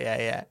 that's right.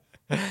 Yeah.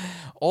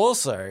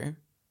 Also,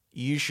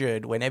 you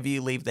should, whenever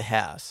you leave the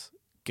house,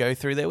 go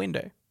through their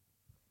window.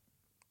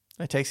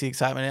 That takes the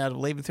excitement out of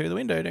leaving through the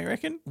window, don't you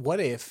reckon? What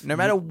if no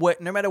matter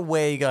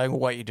where you're going or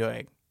what you're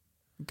doing,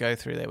 go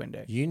through their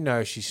window. You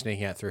know she's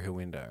sneaking out through her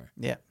window.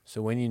 Yeah.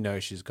 So when you know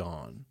she's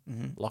gone,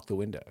 lock the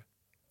window.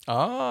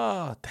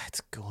 Oh,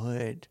 that's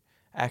good.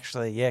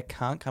 Actually,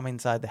 can't come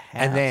inside the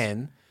house. And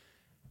then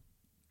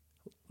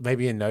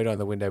maybe a note on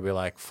the window be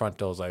like, front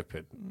door's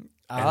open.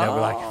 And they'll be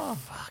like,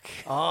 fuck.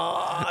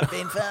 Oh, I've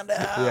been found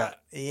out.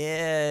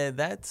 Yeah,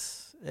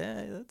 that's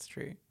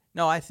true.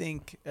 No, I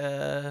think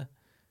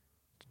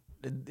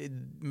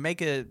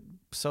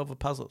solve a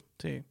puzzle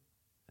too.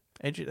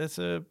 That's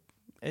a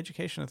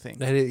educational thing.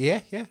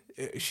 Yeah.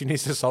 She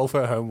needs to solve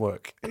her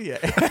homework.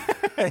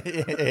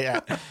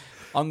 Yeah.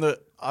 On the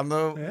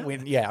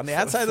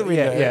outside of the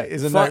window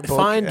is a notebook.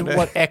 Find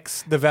what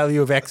the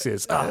value of X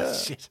is. Oh,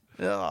 shit.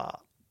 Oh.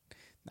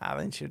 Nah,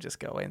 then she'll just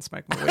go away and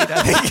smoke more weed,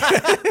 I think.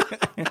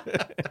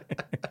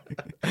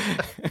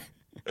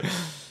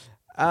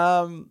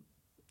 Can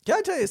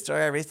I tell you a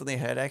story I recently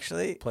heard,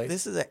 actually? Please.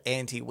 This is an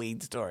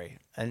anti-weed story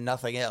and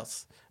nothing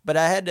else. But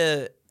I had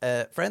a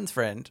friend's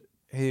friend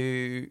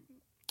who...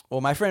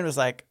 Well, my friend was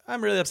like,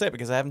 I'm really upset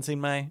because I haven't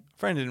seen my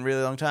friend in a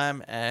really long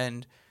time,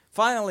 and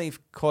finally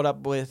caught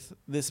up with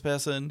this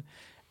person,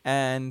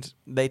 and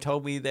they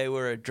told me they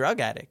were a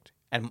drug addict.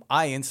 And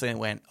I instantly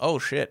went, oh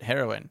shit,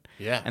 heroin.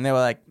 Yeah. And they were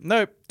like,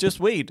 nope, just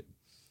weed.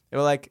 They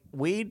were like,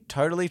 weed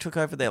totally took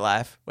over their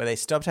life, where they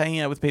stopped hanging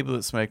out with people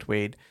that smoked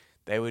weed.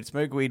 They would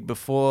smoke weed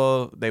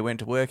before they went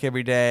to work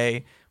every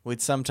day,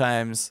 would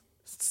sometimes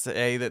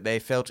say that they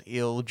felt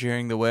ill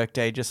during the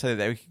workday just so that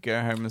they could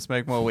go home and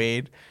smoke more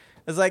weed.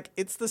 It's like,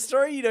 it's the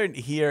story you don't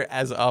hear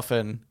as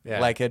often,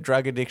 like a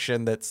drug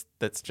addiction that's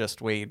just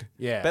weed.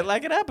 Yeah. But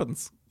like it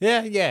happens.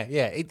 Yeah.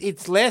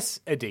 It's less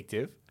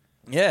addictive.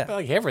 Yeah. But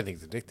like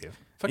everything's addictive.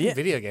 Fucking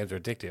video games are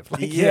addictive. Like,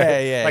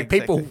 like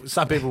exactly.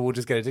 Some people will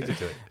just get addicted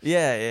to it.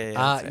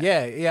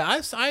 Yeah.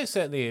 I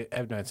certainly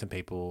have known some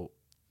people.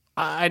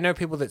 I know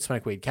people that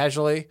smoke weed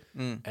casually,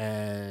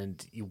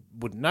 and you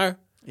wouldn't know.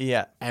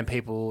 Yeah. And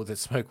people that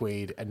smoke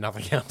weed and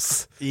nothing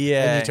else.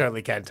 Yeah. And you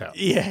totally can tell.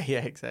 Yeah,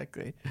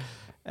 exactly.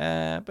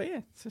 But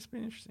yeah, it's just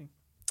been interesting.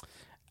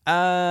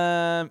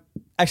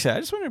 Actually,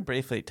 I just want to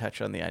briefly touch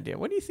on the idea.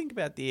 What do you think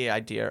about the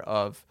idea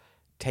of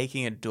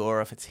taking a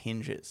door off its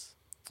hinges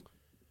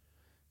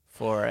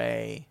for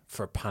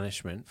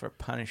punishment?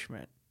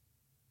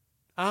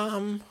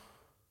 It's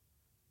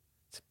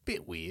It's a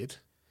bit weird.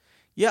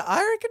 Yeah,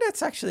 I reckon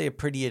that's actually a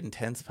pretty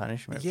intense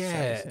punishment.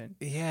 Yeah.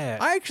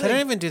 They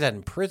don't even do that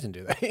in prison,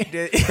 do they?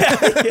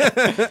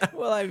 Yeah.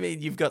 Well, I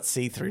mean, you've got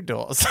see-through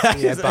doors.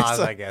 Yeah, bars,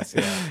 I guess.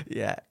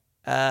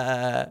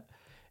 Yeah.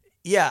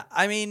 Yeah.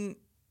 I mean,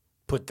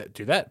 Put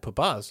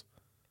bars.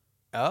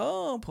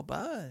 put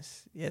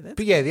bars. Yeah,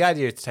 But yeah, the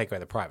idea is to take away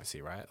the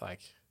privacy, right?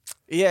 Like,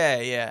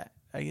 yeah.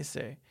 I guess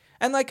so.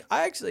 And like,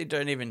 I actually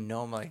don't even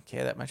normally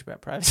care that much about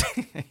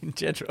privacy in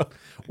general.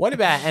 what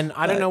about? And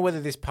I don't know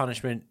whether this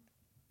punishment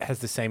has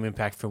the same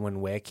impact for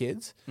when we're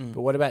kids.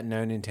 But what about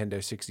no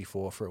Nintendo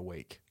 64 for a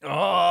week?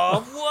 Oh,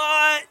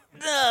 what?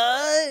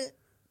 No.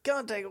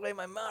 Can't take away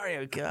my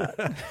Mario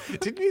Kart.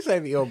 Didn't you say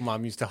that your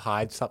mum used to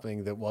hide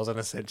something that wasn't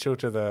essential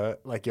to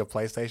your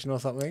PlayStation or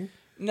something?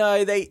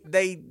 No, they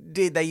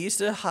did. They used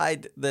to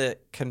hide the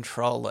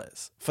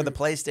controllers for the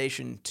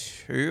PlayStation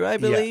 2, I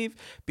believe,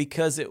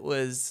 because it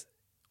was,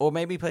 or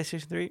maybe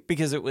PlayStation 3,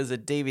 because it was a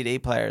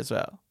DVD player as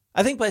well.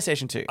 I think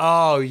PlayStation 2.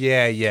 Oh,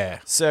 yeah.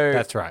 So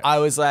that's right. I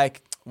was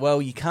like,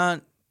 well, you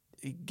can't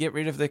get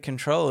rid of the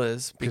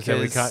controllers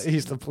because we can't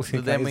use the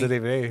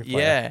DVD player.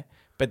 Yeah,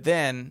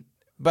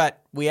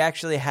 but we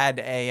actually had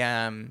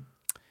the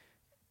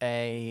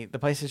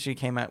PlayStation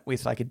came out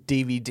with like a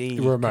DVD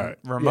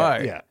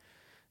remote. Yeah.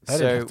 I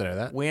didn't have to know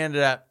that. We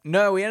ended up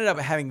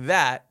having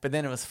that, but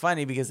then it was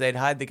funny because they'd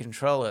hide the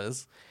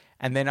controllers,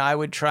 and then I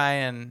would try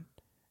and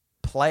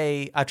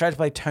play. I tried to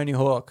play Tony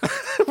Hawk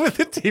with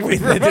the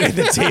TV remote.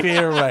 The TV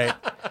remote.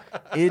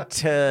 It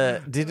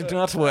did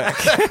not work.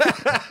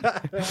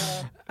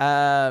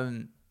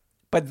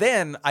 But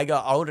then I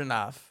got old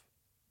enough,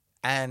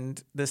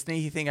 and the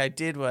sneaky thing I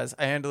did was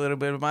I earned a little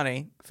bit of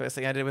money. First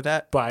thing I did with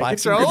that, buy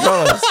some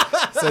controllers.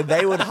 So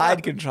they would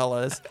hide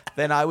controllers.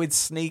 Then I would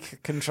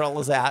sneak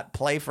controllers out,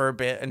 play for a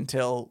bit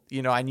until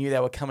I knew they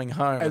were coming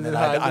home, and then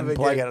I'd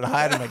unplug it and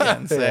hide them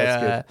again.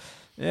 So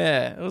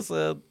it was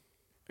a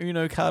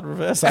Uno card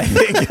reverse, I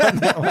think, on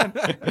that one.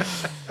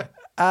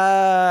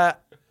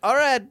 All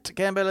right,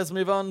 Cambo, let's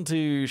move on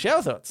to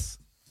shower thoughts.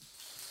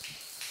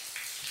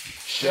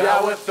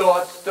 Shower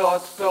thoughts, shower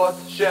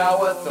thoughts,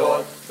 shower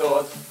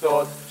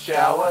thoughts,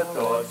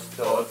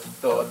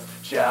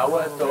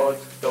 shower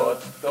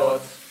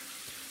thoughts.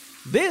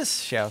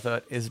 This shower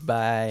thought is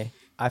by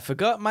I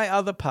forgot my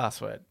other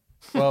password.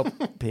 Well,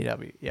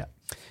 PW, yeah.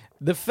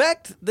 The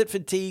fact that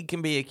fatigue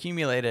can be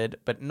accumulated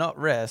but not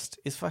rest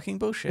is fucking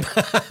bullshit.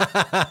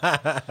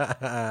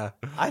 I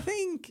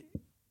think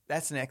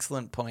that's an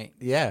excellent point.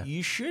 Yeah.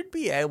 You should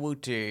be able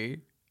to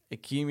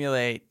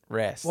accumulate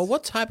rest. Well,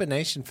 what's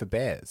hibernation for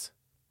bears?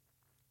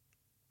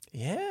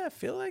 Yeah, I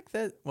feel like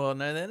that. Well,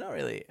 no, they're not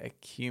really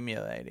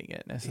accumulating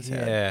it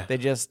necessarily. Yeah. They're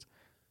just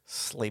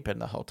sleeping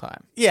the whole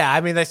time. Yeah,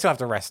 I mean, they still have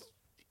to rest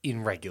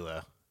in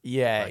regular.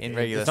 Yeah, in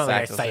regular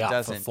cycles. It's not like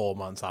cycles. they stay up for 4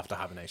 months after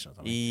hibernation or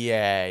something.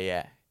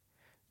 Yeah.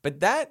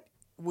 But that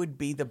would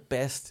be the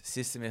best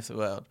system in the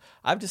world.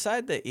 I've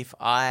decided that if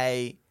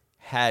I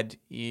had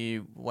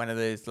one of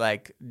those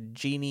like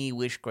genie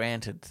wish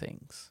granted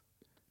things.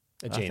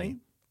 A genie?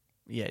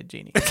 Yeah,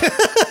 genie.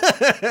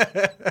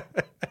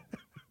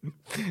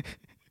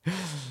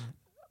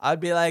 I'd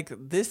be like,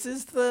 this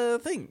is the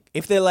thing.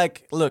 If they're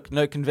like, look,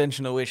 no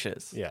conventional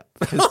wishes. Yeah.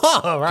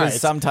 Because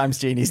sometimes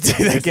genies do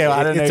that.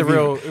 I don't know. It's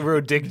a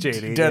real dick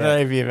genie. Don't know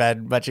if you've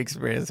had much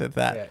experience with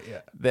that.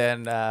 Yeah.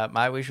 Then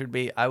my wish would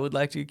be, I would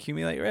like to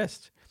accumulate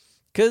rest.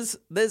 Because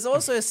there's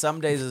also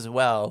some days as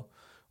well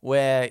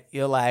where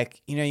you're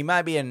like, you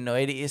might be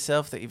annoyed at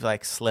yourself that you've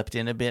like slept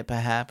in a bit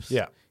perhaps.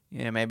 Yeah.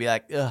 Maybe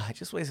like, ugh, I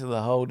just wasted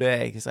the whole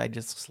day because I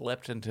just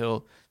slept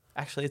until...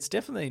 Actually, it's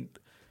definitely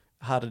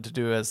harder to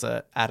do as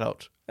an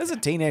adult. As a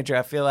teenager,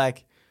 I feel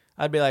like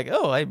I'd be like,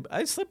 oh,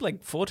 I slept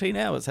like 14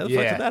 hours. How the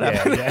fuck did that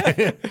happen?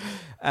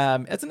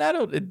 Yeah. As an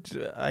adult,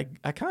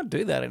 I can't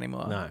do that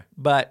anymore. No.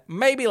 But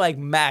maybe like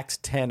max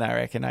 10, I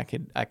reckon I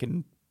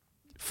can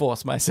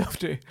force myself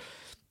to.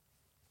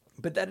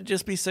 But that'd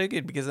just be so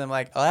good because I'm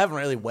like, I haven't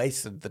really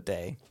wasted the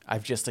day.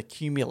 I've just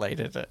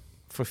accumulated it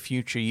for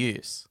future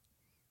use.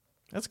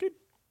 That's good.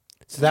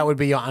 So that would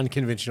be your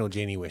unconventional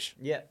genie wish.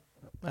 Yeah,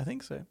 I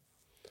think so.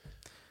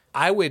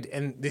 I would,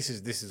 and this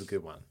is a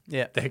good one.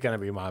 Yeah. They're going to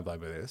be mind blown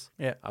by this.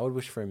 Yeah. I would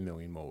wish for 1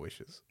 million more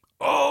wishes.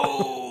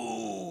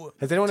 Oh!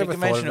 Has anyone ever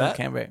thought of that?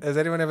 Cambo. Has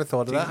anyone ever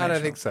thought of that? I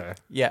don't think so.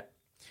 Yeah.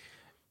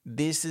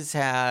 This is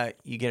how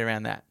you get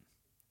around that.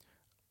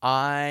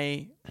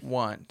 I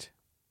want...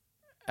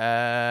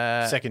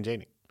 Second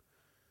genie.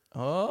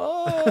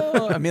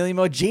 Oh, 1 million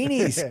more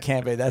genies,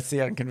 Cambo. That's the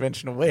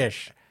unconventional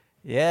wish.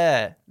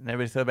 Yeah.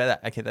 Nobody thought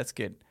about that. Okay, that's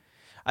good.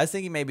 I was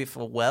thinking maybe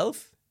for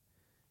wealth,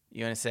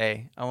 you want to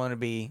say, I want to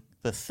be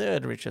the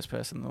third richest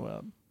person in the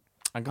world.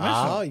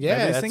 Unconventional. Oh,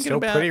 yeah. That's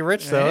still pretty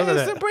rich, though, isn't it?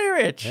 It's still pretty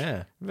rich.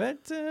 Yeah.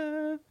 But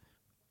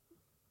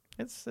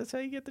that's how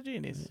you get the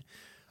genies.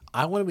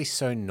 I want to be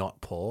so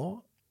not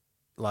poor.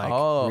 Like,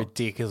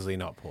 ridiculously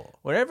not poor.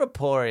 Whatever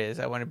poor is,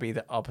 I want to be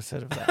the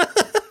opposite of that.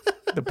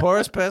 The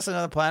poorest person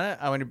on the planet,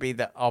 I want to be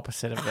the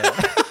opposite of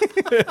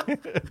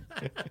that.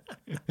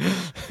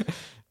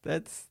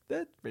 That's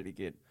pretty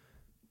good.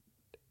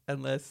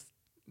 Unless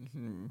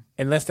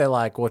they're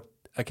like, what?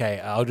 Okay,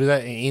 I'll do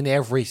that in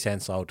every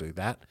sense. I'll do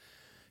that.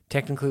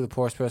 Technically, the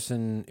poorest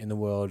person in the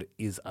world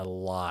is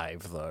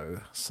alive, though.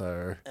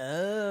 So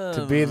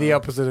to be the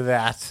opposite of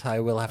that, I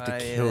will have to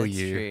kill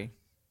you. True.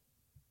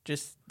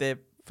 Just their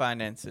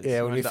finances. Yeah,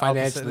 it would be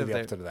financially the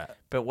opposite of that.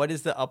 But what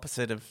is the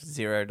opposite of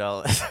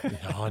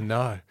 $0? Oh,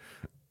 no.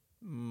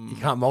 You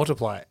can't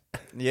multiply it.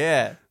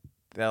 Yeah.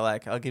 They're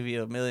like, I'll give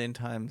you 1,000,000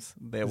 times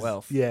their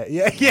wealth. Yeah.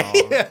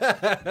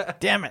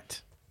 Damn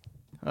it.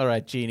 All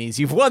right, genies,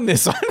 you've won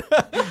this one.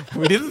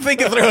 We didn't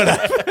think it through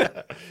enough.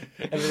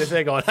 And then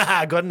they're going,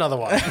 I got another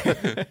one.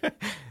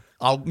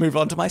 I'll move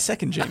on to my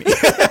second genie.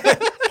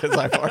 Because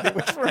I've already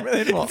wished for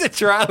 1,000,000 more. It's a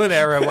trial and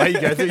error while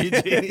you go through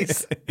your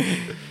genies.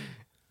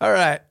 All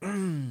right.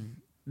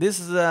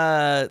 This is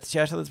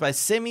shouted by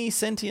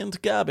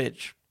Semi-Sentient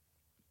Garbage.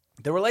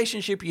 The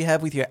relationship you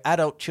have with your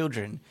adult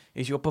children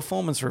is your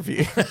performance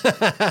review.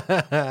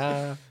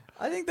 I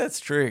think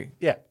that's true.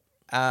 Yeah.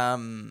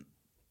 And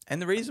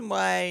the reason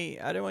why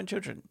I don't want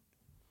children,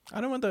 I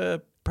don't want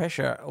the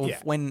pressure of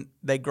when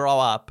they grow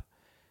up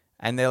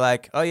and they're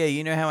like, oh, yeah,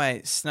 you know how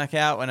I snuck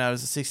out when I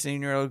was a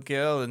 16-year-old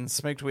girl and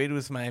smoked weed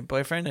with my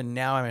boyfriend and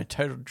now I'm a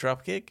total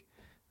dropkick?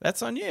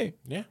 That's on you.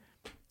 Yeah.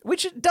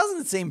 Which it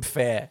doesn't seem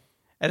fair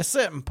at a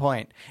certain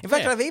point. In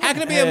fact, I've even How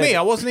can it be on me?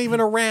 I wasn't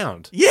even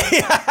around.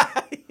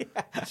 Yeah.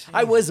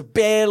 I was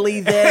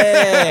barely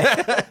there.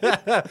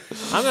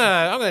 I'm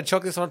gonna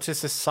chalk this on to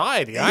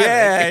society.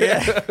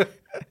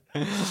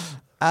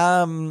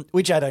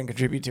 Which I don't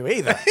contribute to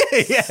either.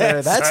 Yeah,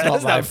 so that's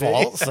not my no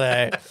fault.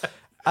 So,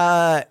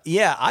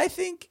 I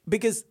think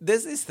because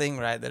there's this thing,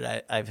 right,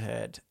 that I've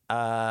heard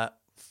I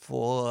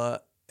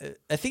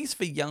think it's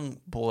for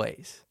young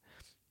boys,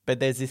 but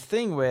there's this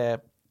thing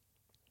where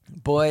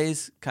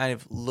boys kind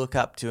of look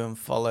up to and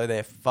follow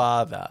their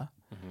father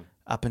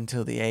up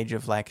until the age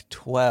of like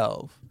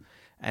 12,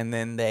 and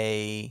then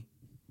they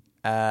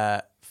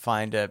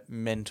find a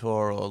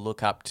mentor or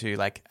look up to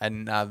like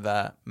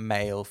another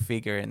male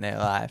figure in their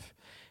life.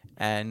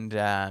 And,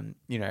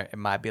 it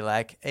might be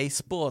like a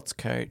sports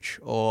coach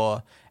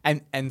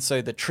and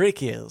so the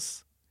trick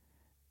is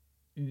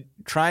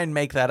try and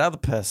make that other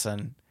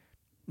person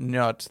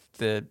not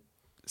the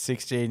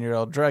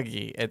 16-year-old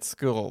druggie at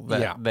school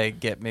that they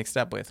get mixed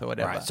up with or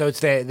whatever. Right. So it's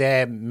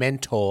their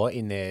mentor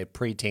in their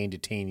preteen to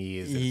teen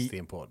years that's the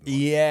important one.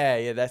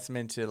 Yeah, that's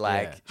meant to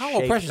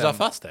shape pressure's them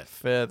off us then.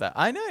 Further.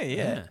 I know,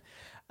 yeah.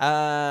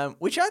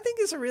 Which I think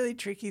is a really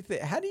tricky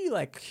thing. How do you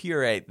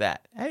curate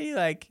that? How do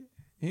you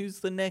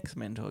who's the next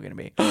mentor going to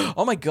be?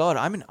 Oh my God,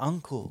 I'm an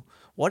uncle.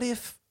 What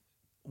if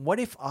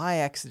I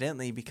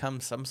accidentally become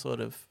some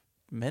sort of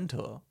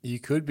mentor? You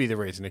could be the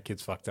reason a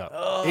kid's fucked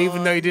up,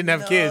 even though you didn't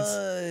have kids.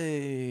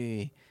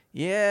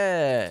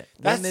 Yeah.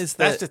 That's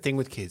the thing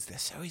with kids. They're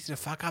so easy to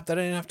fuck up. They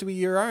don't have to be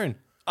your own.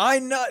 I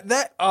know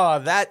that. Oh,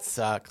 that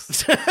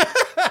sucks.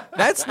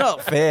 That's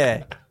not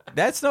fair.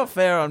 That's not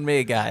fair on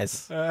me,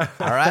 guys. All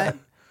right?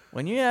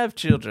 When you have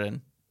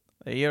children,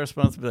 they're your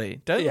responsibility.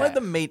 Don't let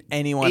them meet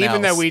anyone else.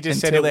 Even though we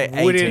just said it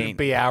wouldn't 18.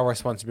 be our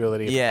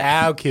responsibility if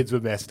our kids were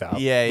messed up.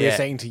 We're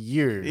saying to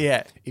you,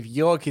 if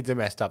your kids are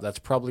messed up, that's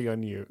probably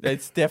on you.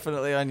 It's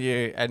definitely on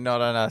you and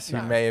not on us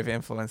who may have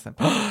influenced them.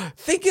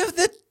 Think of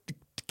the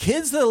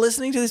kids that are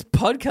listening to this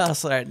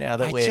podcast right now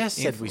that I just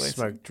said we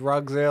smoked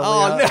drugs earlier.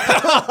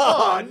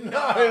 Oh, no,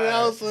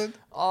 Nelson.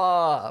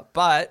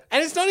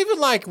 And it's not even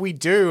like we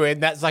do,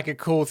 and that's like a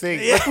cool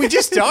thing. Yeah. Like, we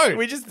just don't.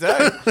 We just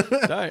don't.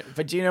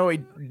 But do you know what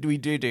we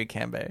do,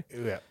 Cambo?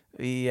 Yeah.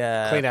 We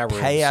clean our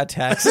rooms, pay our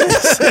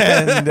taxes,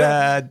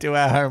 and do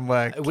our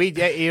homework. We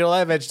eat all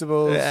our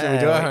vegetables, we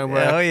do our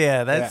homework. Oh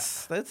yeah,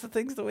 that's the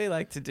things that we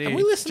like to do. And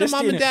we listen to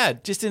Mum and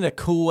Dad, just in a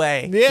cool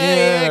way.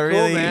 Yeah, cool,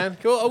 really, man.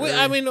 Cool.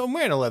 I mean, I'm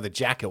wearing a leather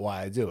jacket while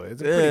I do it.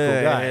 It's a pretty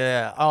cool guy.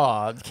 Yeah.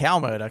 Oh,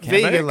 Cambo,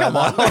 vegan leather. Come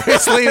on,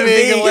 obviously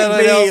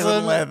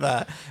vegan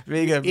leather,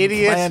 vegan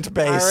idiot,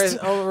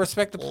 plant-based. I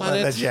respect the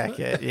planet. Leather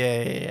jacket.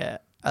 Yeah.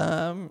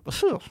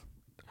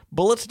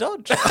 Bullets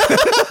dodge.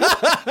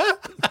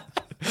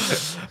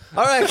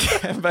 All right,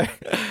 Cambo,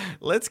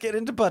 let's get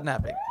into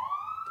podnapping.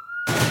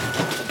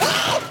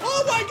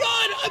 Oh my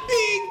God, I'm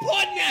being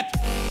podnapped!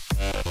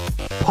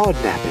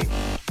 Podnapping.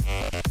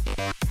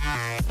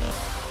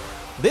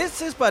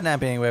 This is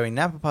podnapping, where we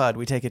nap a pod.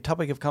 We take a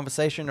topic of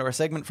conversation or a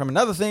segment from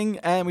another thing,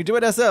 and we do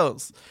it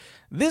ourselves.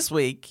 This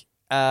week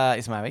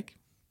is my week,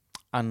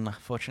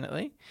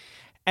 unfortunately,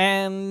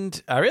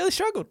 and I really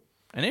struggled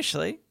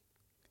initially,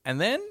 and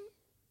then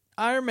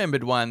I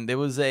remembered one. There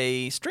was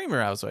a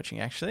streamer I was watching,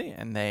 actually,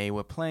 and they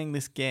were playing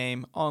this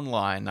game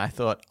online. I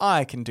thought,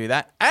 I can do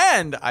that.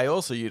 And I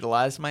also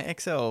utilized my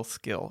Excel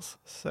skills.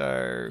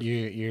 So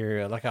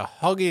you're like a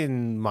hog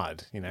in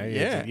mud, You're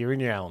in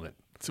your element.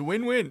 It's a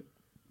win-win.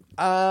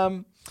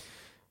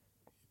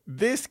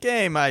 This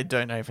game, I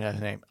don't know if it has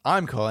a name.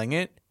 I'm calling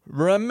it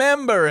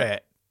Remember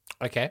It.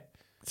 Okay.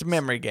 It's a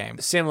memory game.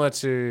 Similar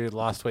to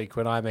last week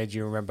when I made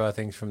you remember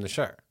things from the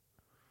show.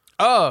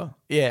 Oh,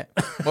 yeah.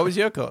 What was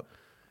your call?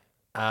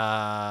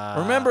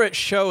 Remember It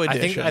Show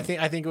Edition. I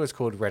think it was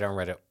called Reddit on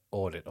Reddit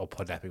Audit or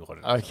Podnapping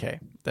Audit. Okay,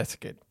 that's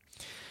good.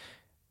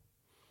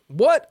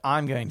 What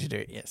I'm going to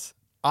do,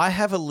 I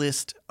have a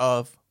list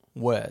of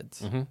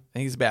words. Mm-hmm. I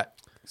think it's about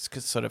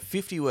sort of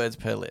 50 words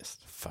per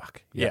list.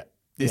 Fuck. Yeah.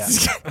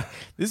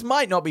 This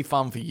might not be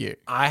fun for you.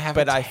 I have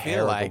but a I feel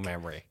terrible like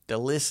memory. the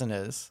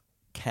listeners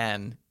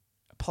can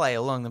play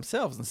along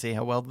themselves and see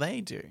how well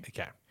they do.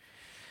 Okay.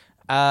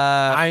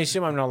 I I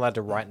assume I'm not allowed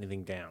to write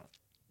anything down.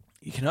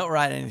 You cannot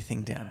write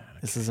anything down.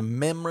 This is a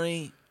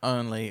memory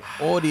only,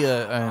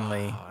 audio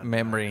only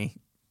memory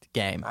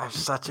game. I have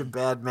such a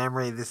bad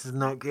memory. This is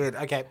not good.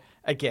 Okay.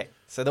 Okay,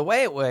 so the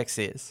way it works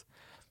is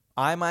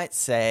I might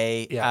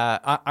say,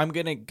 I'm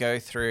going to go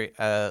through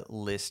a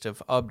list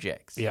of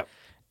objects. Yep.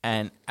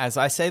 And as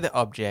I say the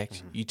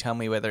object, you tell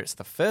me whether it's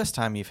the first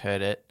time you've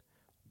heard it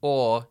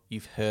or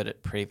you've heard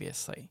it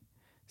previously.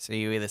 So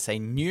you either say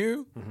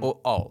new or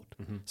old.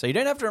 So you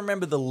don't have to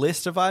remember the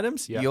list of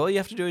items. Yep. All you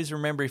have to do is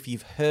remember if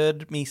you've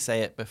heard me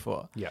say it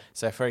before. Yep.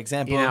 So for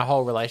example... In our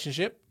whole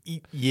relationship?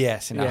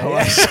 Yes, in our Yeah, whole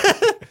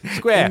yeah.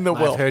 Square. in the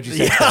world. I've heard you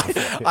say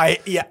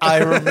that. I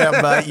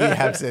remember you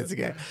have said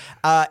ago.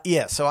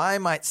 So I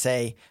might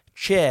say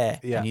chair,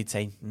 and you'd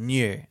say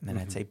new, and then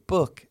I'd say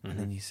book, and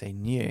then you say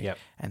new, Yep.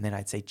 and then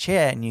I'd say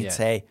chair, and you'd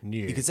say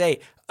new. You could say.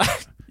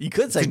 You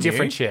could say a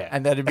different new, chair.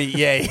 and that'd be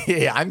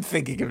yeah. I'm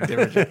thinking of a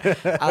different chair.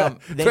 Then,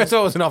 First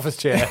one was an office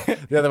chair.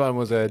 The other one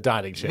was a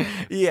dining chair.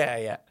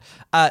 yeah.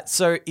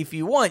 So if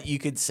you want, you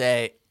could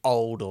say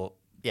old or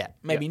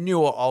maybe new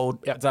or old.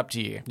 It's up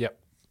to you. Yep.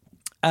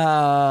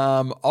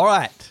 All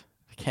right,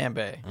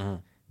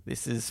 Cambo.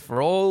 This is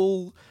for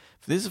all.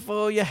 This is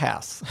for your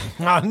house.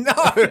 Oh no!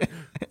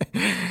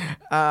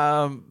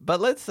 But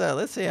let's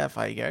see how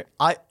far you go.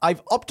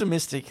 I've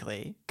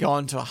optimistically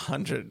gone to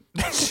 100.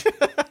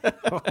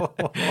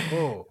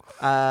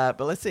 But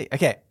let's see.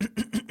 Okay.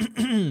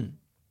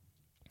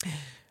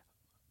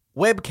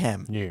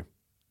 Webcam, New.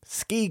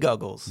 ski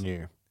goggles,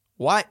 New.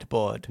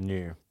 whiteboard,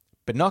 New.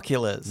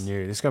 binoculars,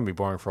 New. This is going to be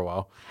boring for a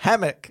while.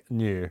 hammock,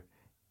 New.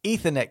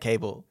 Ethernet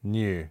cable,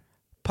 New.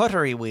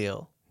 pottery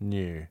wheel,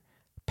 New.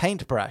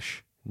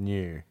 paintbrush,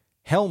 New.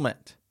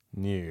 helmet,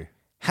 New.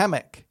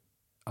 hammock,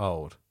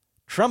 Old.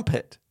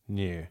 trumpet,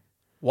 New.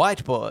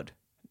 whiteboard,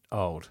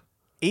 Old.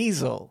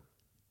 easel,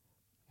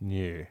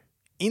 New.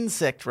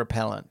 insect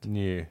repellent,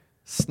 New.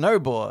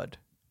 snowboard,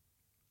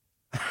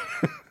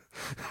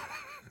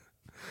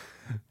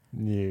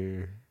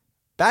 New.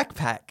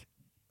 backpack,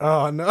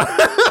 Oh no.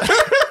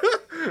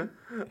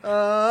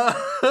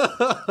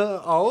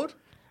 Old?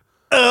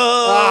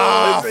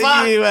 Oh, it's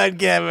fuck. a new one,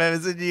 Kevin.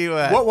 It's a new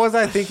one. What was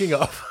I thinking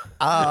of?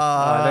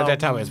 Don't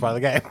tell me. It's part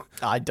of the game.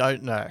 I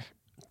don't know.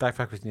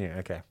 Backpack was new.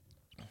 Okay.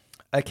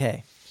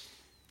 Okay.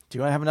 Do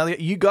you want to have another?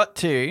 You got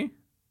to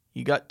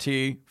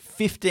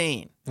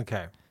 15.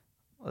 Okay.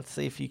 Let's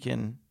see if you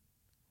can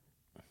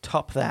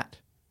top that.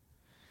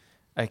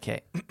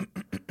 Okay.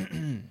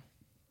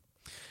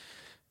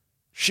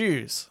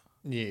 Shoes,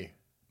 New.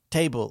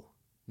 table,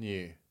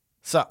 New.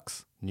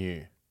 socks,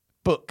 New.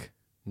 book,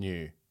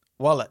 New.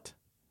 wallet,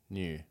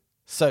 New.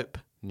 soap,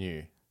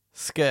 New.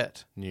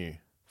 skirt, New.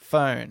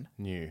 phone,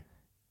 New.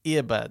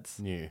 earbuds,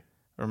 New.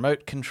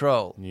 remote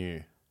control,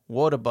 New.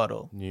 water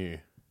bottle, New.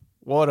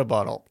 water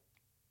bottle,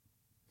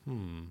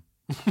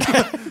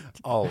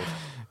 Old.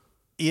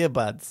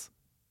 earbuds,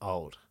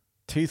 Old.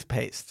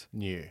 toothpaste,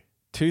 New.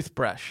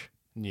 toothbrush,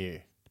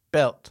 New.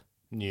 belt,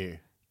 New.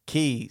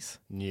 keys,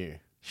 New.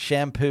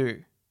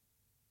 shampoo.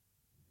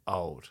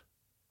 Old.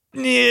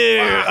 New.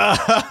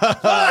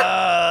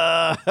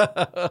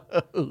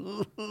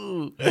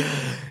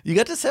 You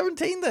got to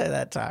 17 there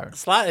that time.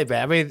 Slightly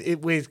bad. I mean,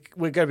 we're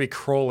going to be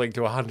crawling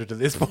to 100 at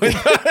this point.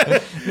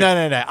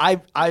 No.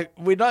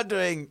 We're not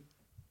doing.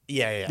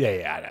 Yeah.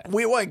 Yeah, I know.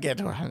 We won't get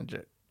to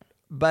 100,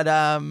 but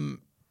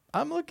I'm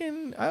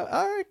looking.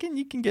 I reckon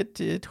you can get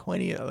to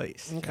 20 at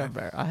least. Okay.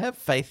 I have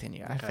faith in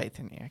you.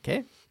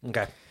 Okay.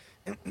 Okay.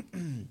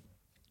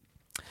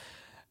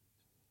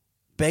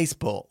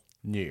 Baseball.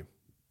 New.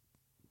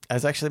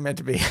 It's actually meant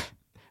to be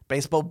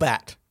baseball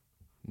bat,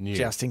 New.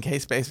 just in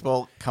case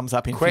baseball comes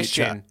up in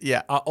Question. future.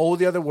 Yeah. Are all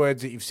the other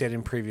words that you've said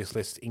in previous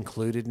lists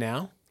included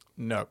now?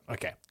 No.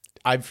 Okay.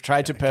 I've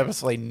tried to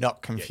purposely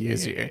not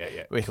confuse you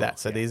with Cool. that.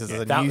 So Yeah, these are yeah.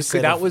 the That new was-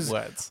 set that of was-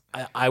 words.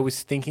 I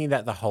was thinking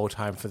that the whole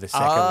time for the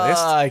second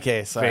list.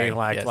 Okay, sorry. Being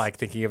like, Yes. like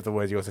thinking of the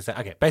words you also said.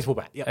 Okay, baseball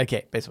bat. Yep.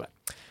 Okay, baseball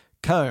bat.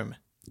 Comb.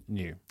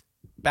 New.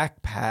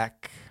 Backpack.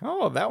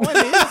 Oh, that one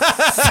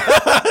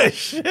is.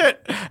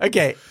 Shit.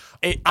 Okay.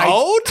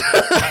 Old?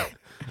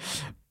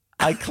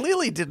 I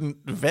clearly didn't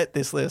vet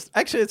this list.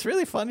 Actually, it's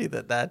really funny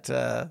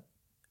that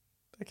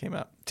came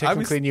up.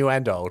 Technically new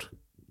and old.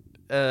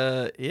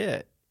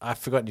 Yeah. I've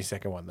forgotten your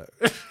second one,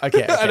 though.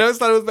 Okay. I know it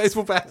started with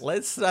baseball bat.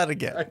 Let's start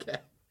again. Okay.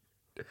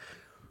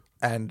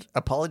 And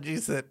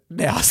apologies that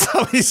now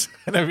somebody's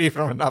going to be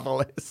from another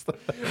list.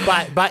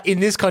 But in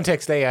this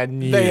context, they are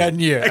new. They are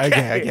new.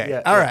 Okay.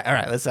 Yeah, All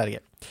right. Let's start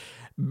again.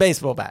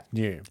 Baseball bat.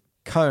 New.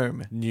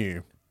 Comb.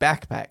 New.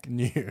 Backpack.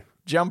 New.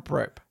 Jump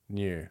rope.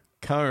 New.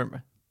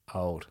 Comb.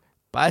 Old.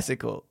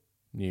 Bicycle.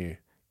 New.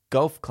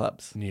 Golf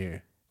clubs.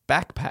 New.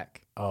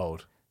 Backpack.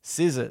 Old.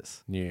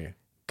 Scissors. New.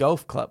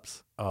 Golf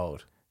clubs.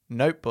 Old.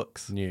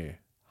 Notebooks. New.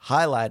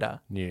 Highlighter.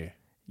 New.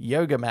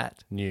 Yoga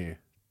mat. New.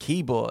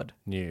 Keyboard.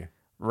 New.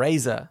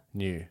 Razor.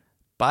 New.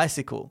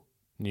 Bicycle.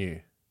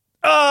 New.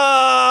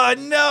 Oh,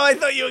 no, I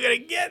thought you were going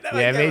to get that.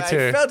 Yeah, me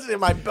too. I felt it in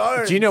my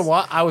bones. Do you know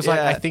what? I was like,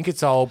 Yeah. I think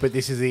it's old, but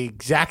this is the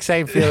exact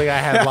same feeling I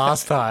had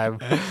last time.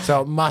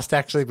 So it must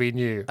actually be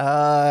new. You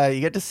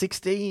get to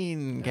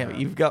 16.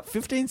 You've got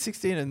 15,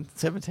 16, and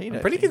 17.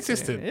 Pretty I think.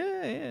 consistent.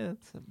 Yeah.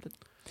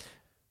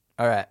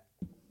 All right.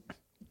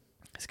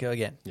 Let's go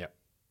again. Yep.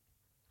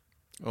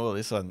 Oh,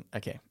 this one.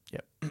 Okay.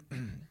 Yep.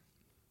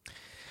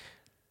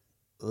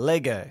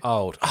 Lego.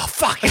 Old. Oh,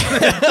 fuck.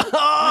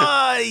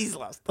 Oh, he's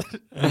lost.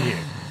 New.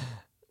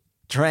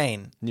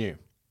 Train. New.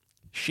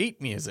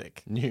 Sheet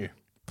music. New.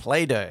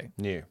 Play-Doh.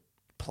 New.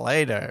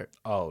 Play-Doh.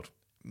 Old.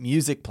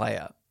 Music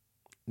player.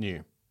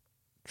 New.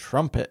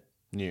 Trumpet.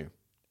 New.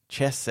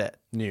 Chess set.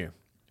 New.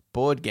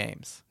 Board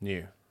games.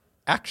 New.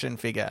 Action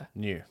figure.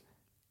 New.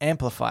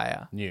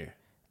 Amplifier. New.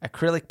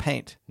 Acrylic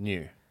paint.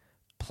 New.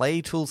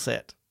 Play tool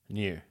set.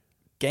 New.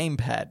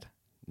 Gamepad.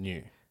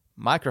 New.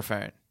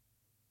 Microphone.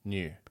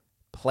 New.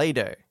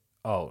 Play-Doh.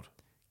 Old.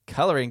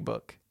 Coloring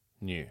book.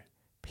 New.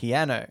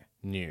 Piano.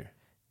 New.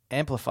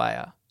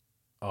 Amplifier.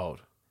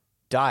 Old.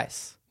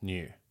 Dice.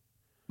 New.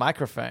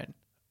 Microphone.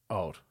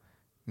 Old.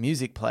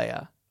 Music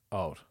player.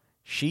 Old.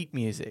 Sheet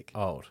music.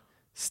 Old.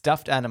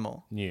 Stuffed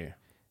animal. New.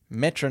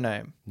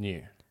 Metronome.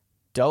 New.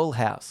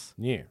 Dollhouse.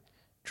 New.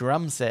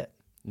 Drum set.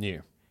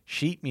 New.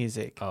 Sheet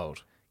music.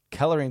 Old.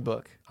 Coloring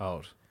book.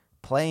 Old.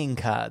 Playing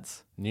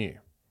cards. New.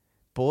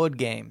 Board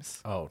games.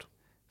 Old.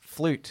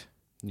 Flute.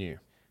 New.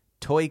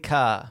 Toy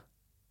car.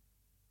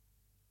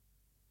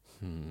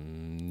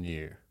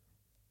 New.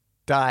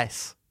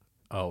 Dice.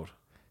 Old.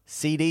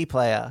 CD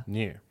player.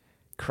 New.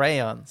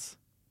 Crayons.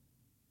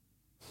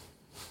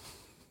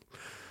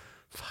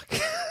 Fuck.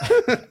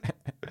 I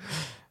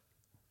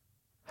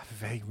have a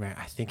vague memory.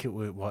 I think it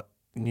was what?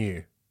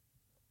 New.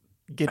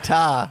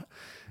 Guitar.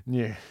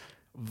 New.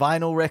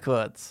 Vinyl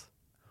records.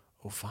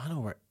 Oh,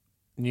 final.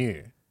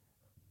 New.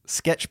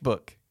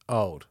 Sketchbook.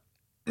 Old.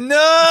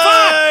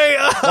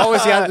 No! What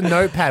was the other?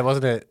 Notepad,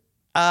 wasn't it?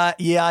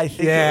 Yeah, I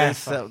think Yeah. it was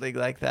something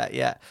like that.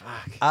 Yeah.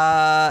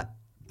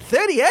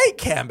 38,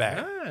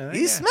 Cambo. Oh,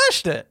 You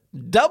smashed it.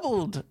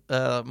 Doubled,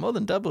 more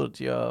than doubled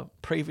your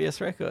previous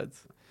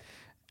records.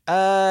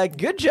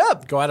 Good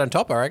job. Go out on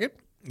top, I reckon.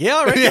 Yeah,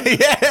 I reckon.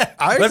 Yeah.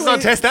 I reckon Let's not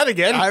we- test that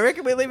again. I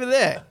reckon we leave it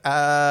there.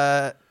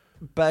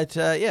 But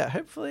yeah,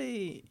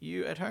 hopefully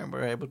you at home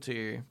were able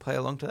to play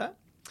along to that.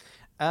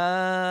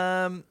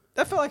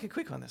 That felt like a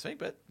quick one this week,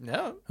 but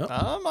no, I'm We're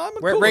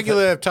cool at with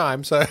regular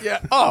time, so. it. Yeah.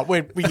 Oh,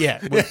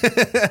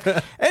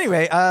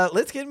 Anyway,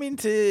 let's get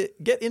into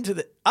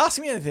the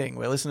Ask Me Anything,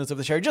 where listeners of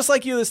the show, just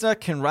like you, listener,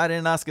 can write in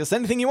and ask us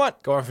anything you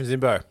want. Go on from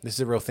Zimbo. This is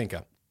a real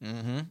thinker.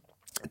 Mm-hmm.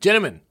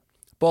 Gentlemen,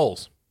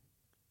 balls.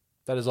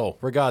 That is all.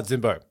 Regards,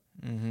 Zimbo.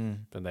 Mm-hmm.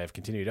 Then they have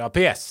continued. Oh,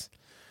 P.S.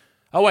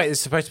 Oh, wait, this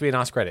is supposed to be an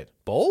Ask Reddit.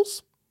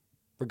 Balls?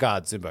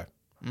 Regards, Zimbo.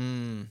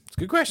 It's a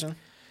good question.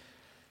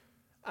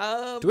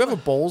 Do we have a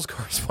balls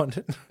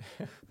correspondent?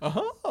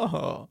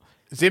 Oh.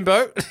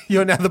 Zimbo,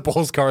 you're now the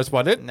balls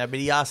correspondent.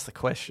 Nobody asked the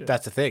question.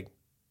 That's the thing.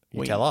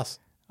 You tell us.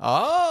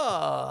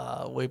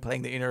 Oh, we're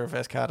playing the inner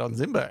reverse card on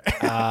Zimbo.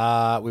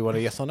 We want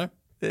a yes or no?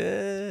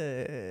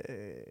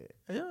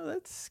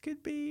 Let's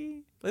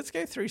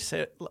go through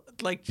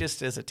like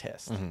just as a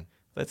test. Mm-hmm.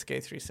 Let's go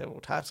through several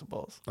types of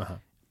balls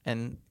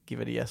and give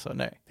it a yes or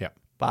no. Yeah.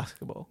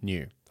 Basketball.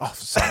 New. Oh,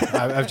 sorry.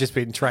 I've just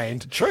been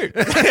trained. True.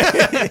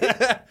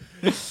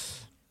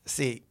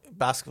 See,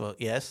 basketball,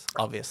 yes,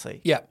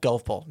 obviously. Yeah.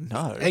 Golf ball,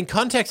 no. And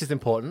context is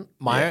important.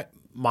 My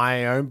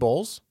own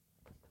balls,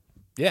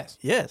 yes.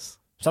 Yes.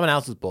 Someone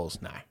else's balls,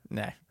 no.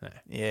 No. No.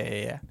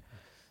 Yeah.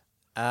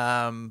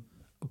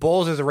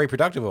 Balls is a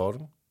reproductive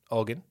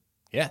organ,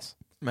 yes.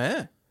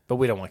 Yeah. But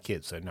we don't want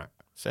kids, so no.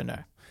 So no.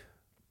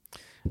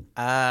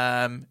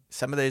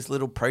 Some of those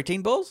little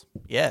protein balls,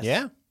 yes.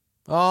 Yeah.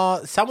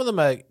 Oh, some of them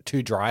are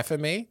too dry for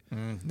me.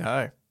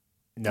 No.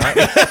 No.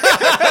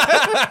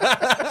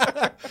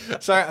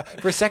 So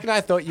for a second,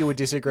 I thought you were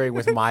disagreeing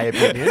with my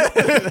opinion.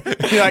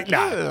 You're like,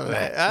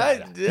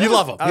 no. You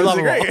love them. You love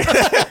them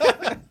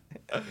all.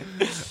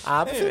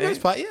 But for the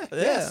most part, yeah.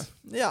 Yes.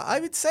 Yeah, I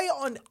would say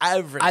on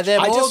average. Are there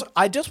more-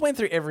 I just went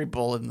through every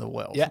ball in the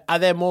world. Yeah. Are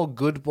there more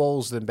good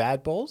balls than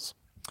bad balls?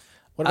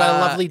 What about a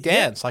lovely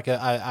dance, like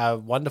a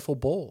wonderful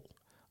ball?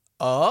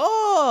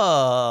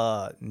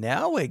 Oh,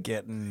 now we're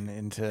getting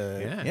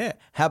into Yeah.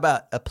 How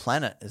about a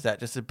planet? Is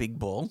that just a big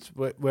ball?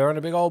 We're on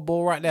a big old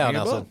ball right now, Big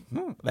Nelson.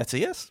 ball? That's a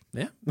yes.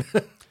 Yeah.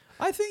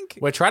 I think.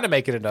 We're trying to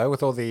make it a no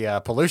with all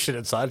the pollution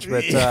and such,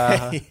 but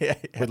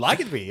we'd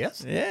like it to be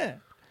yes. Yeah.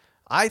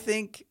 I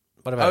think.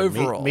 What about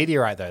overall?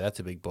 meteorite, though? That's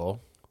a big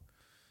ball.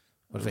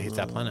 What if it hits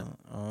that planet?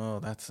 Oh,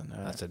 that's a no.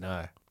 That's a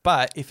no.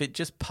 But if it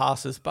just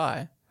passes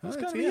by, it's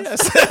That's kind a of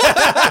yes.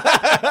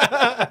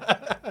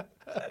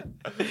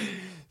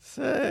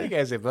 So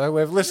Okay, Zimbo,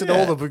 we've listened to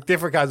all the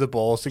different kinds of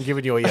balls and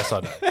given you a yes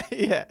or no.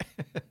 yeah.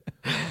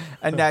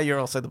 And now you're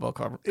also the ball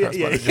correspondent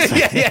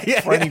yeah.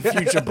 for any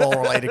future ball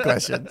related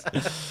questions.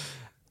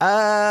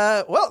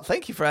 Well,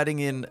 thank you for adding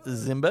in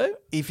Zimbo.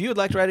 If you would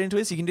like to write into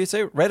us, you can do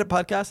so. Reddit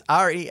podcast,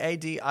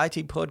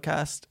 READIT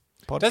podcast.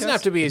 Doesn't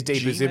have to be as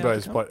deep as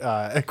Zimbo's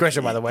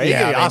question, by the way.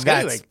 Yeah, ask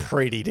that's anything.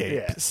 pretty deep.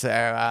 Yeah. So,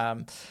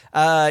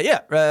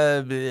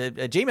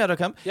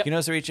 gmail.com. Yep. You can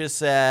also reach us.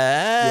 You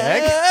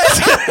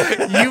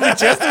were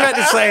just about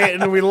to say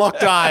it, and we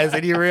locked eyes,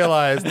 and you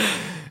realized.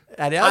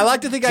 I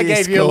like to think I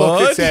gave you a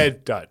look that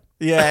said, don't.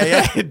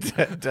 Yeah.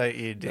 Don't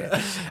you dare.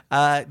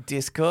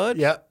 Discord.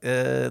 Yep.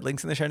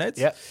 Links in the show notes.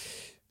 Yep.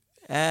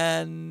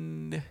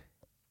 And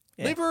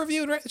leave a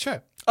review and rate the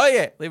show. Oh,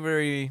 yeah. Leave a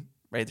review,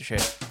 rate the show.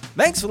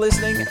 Thanks for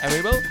listening, and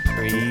we will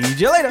read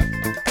you later.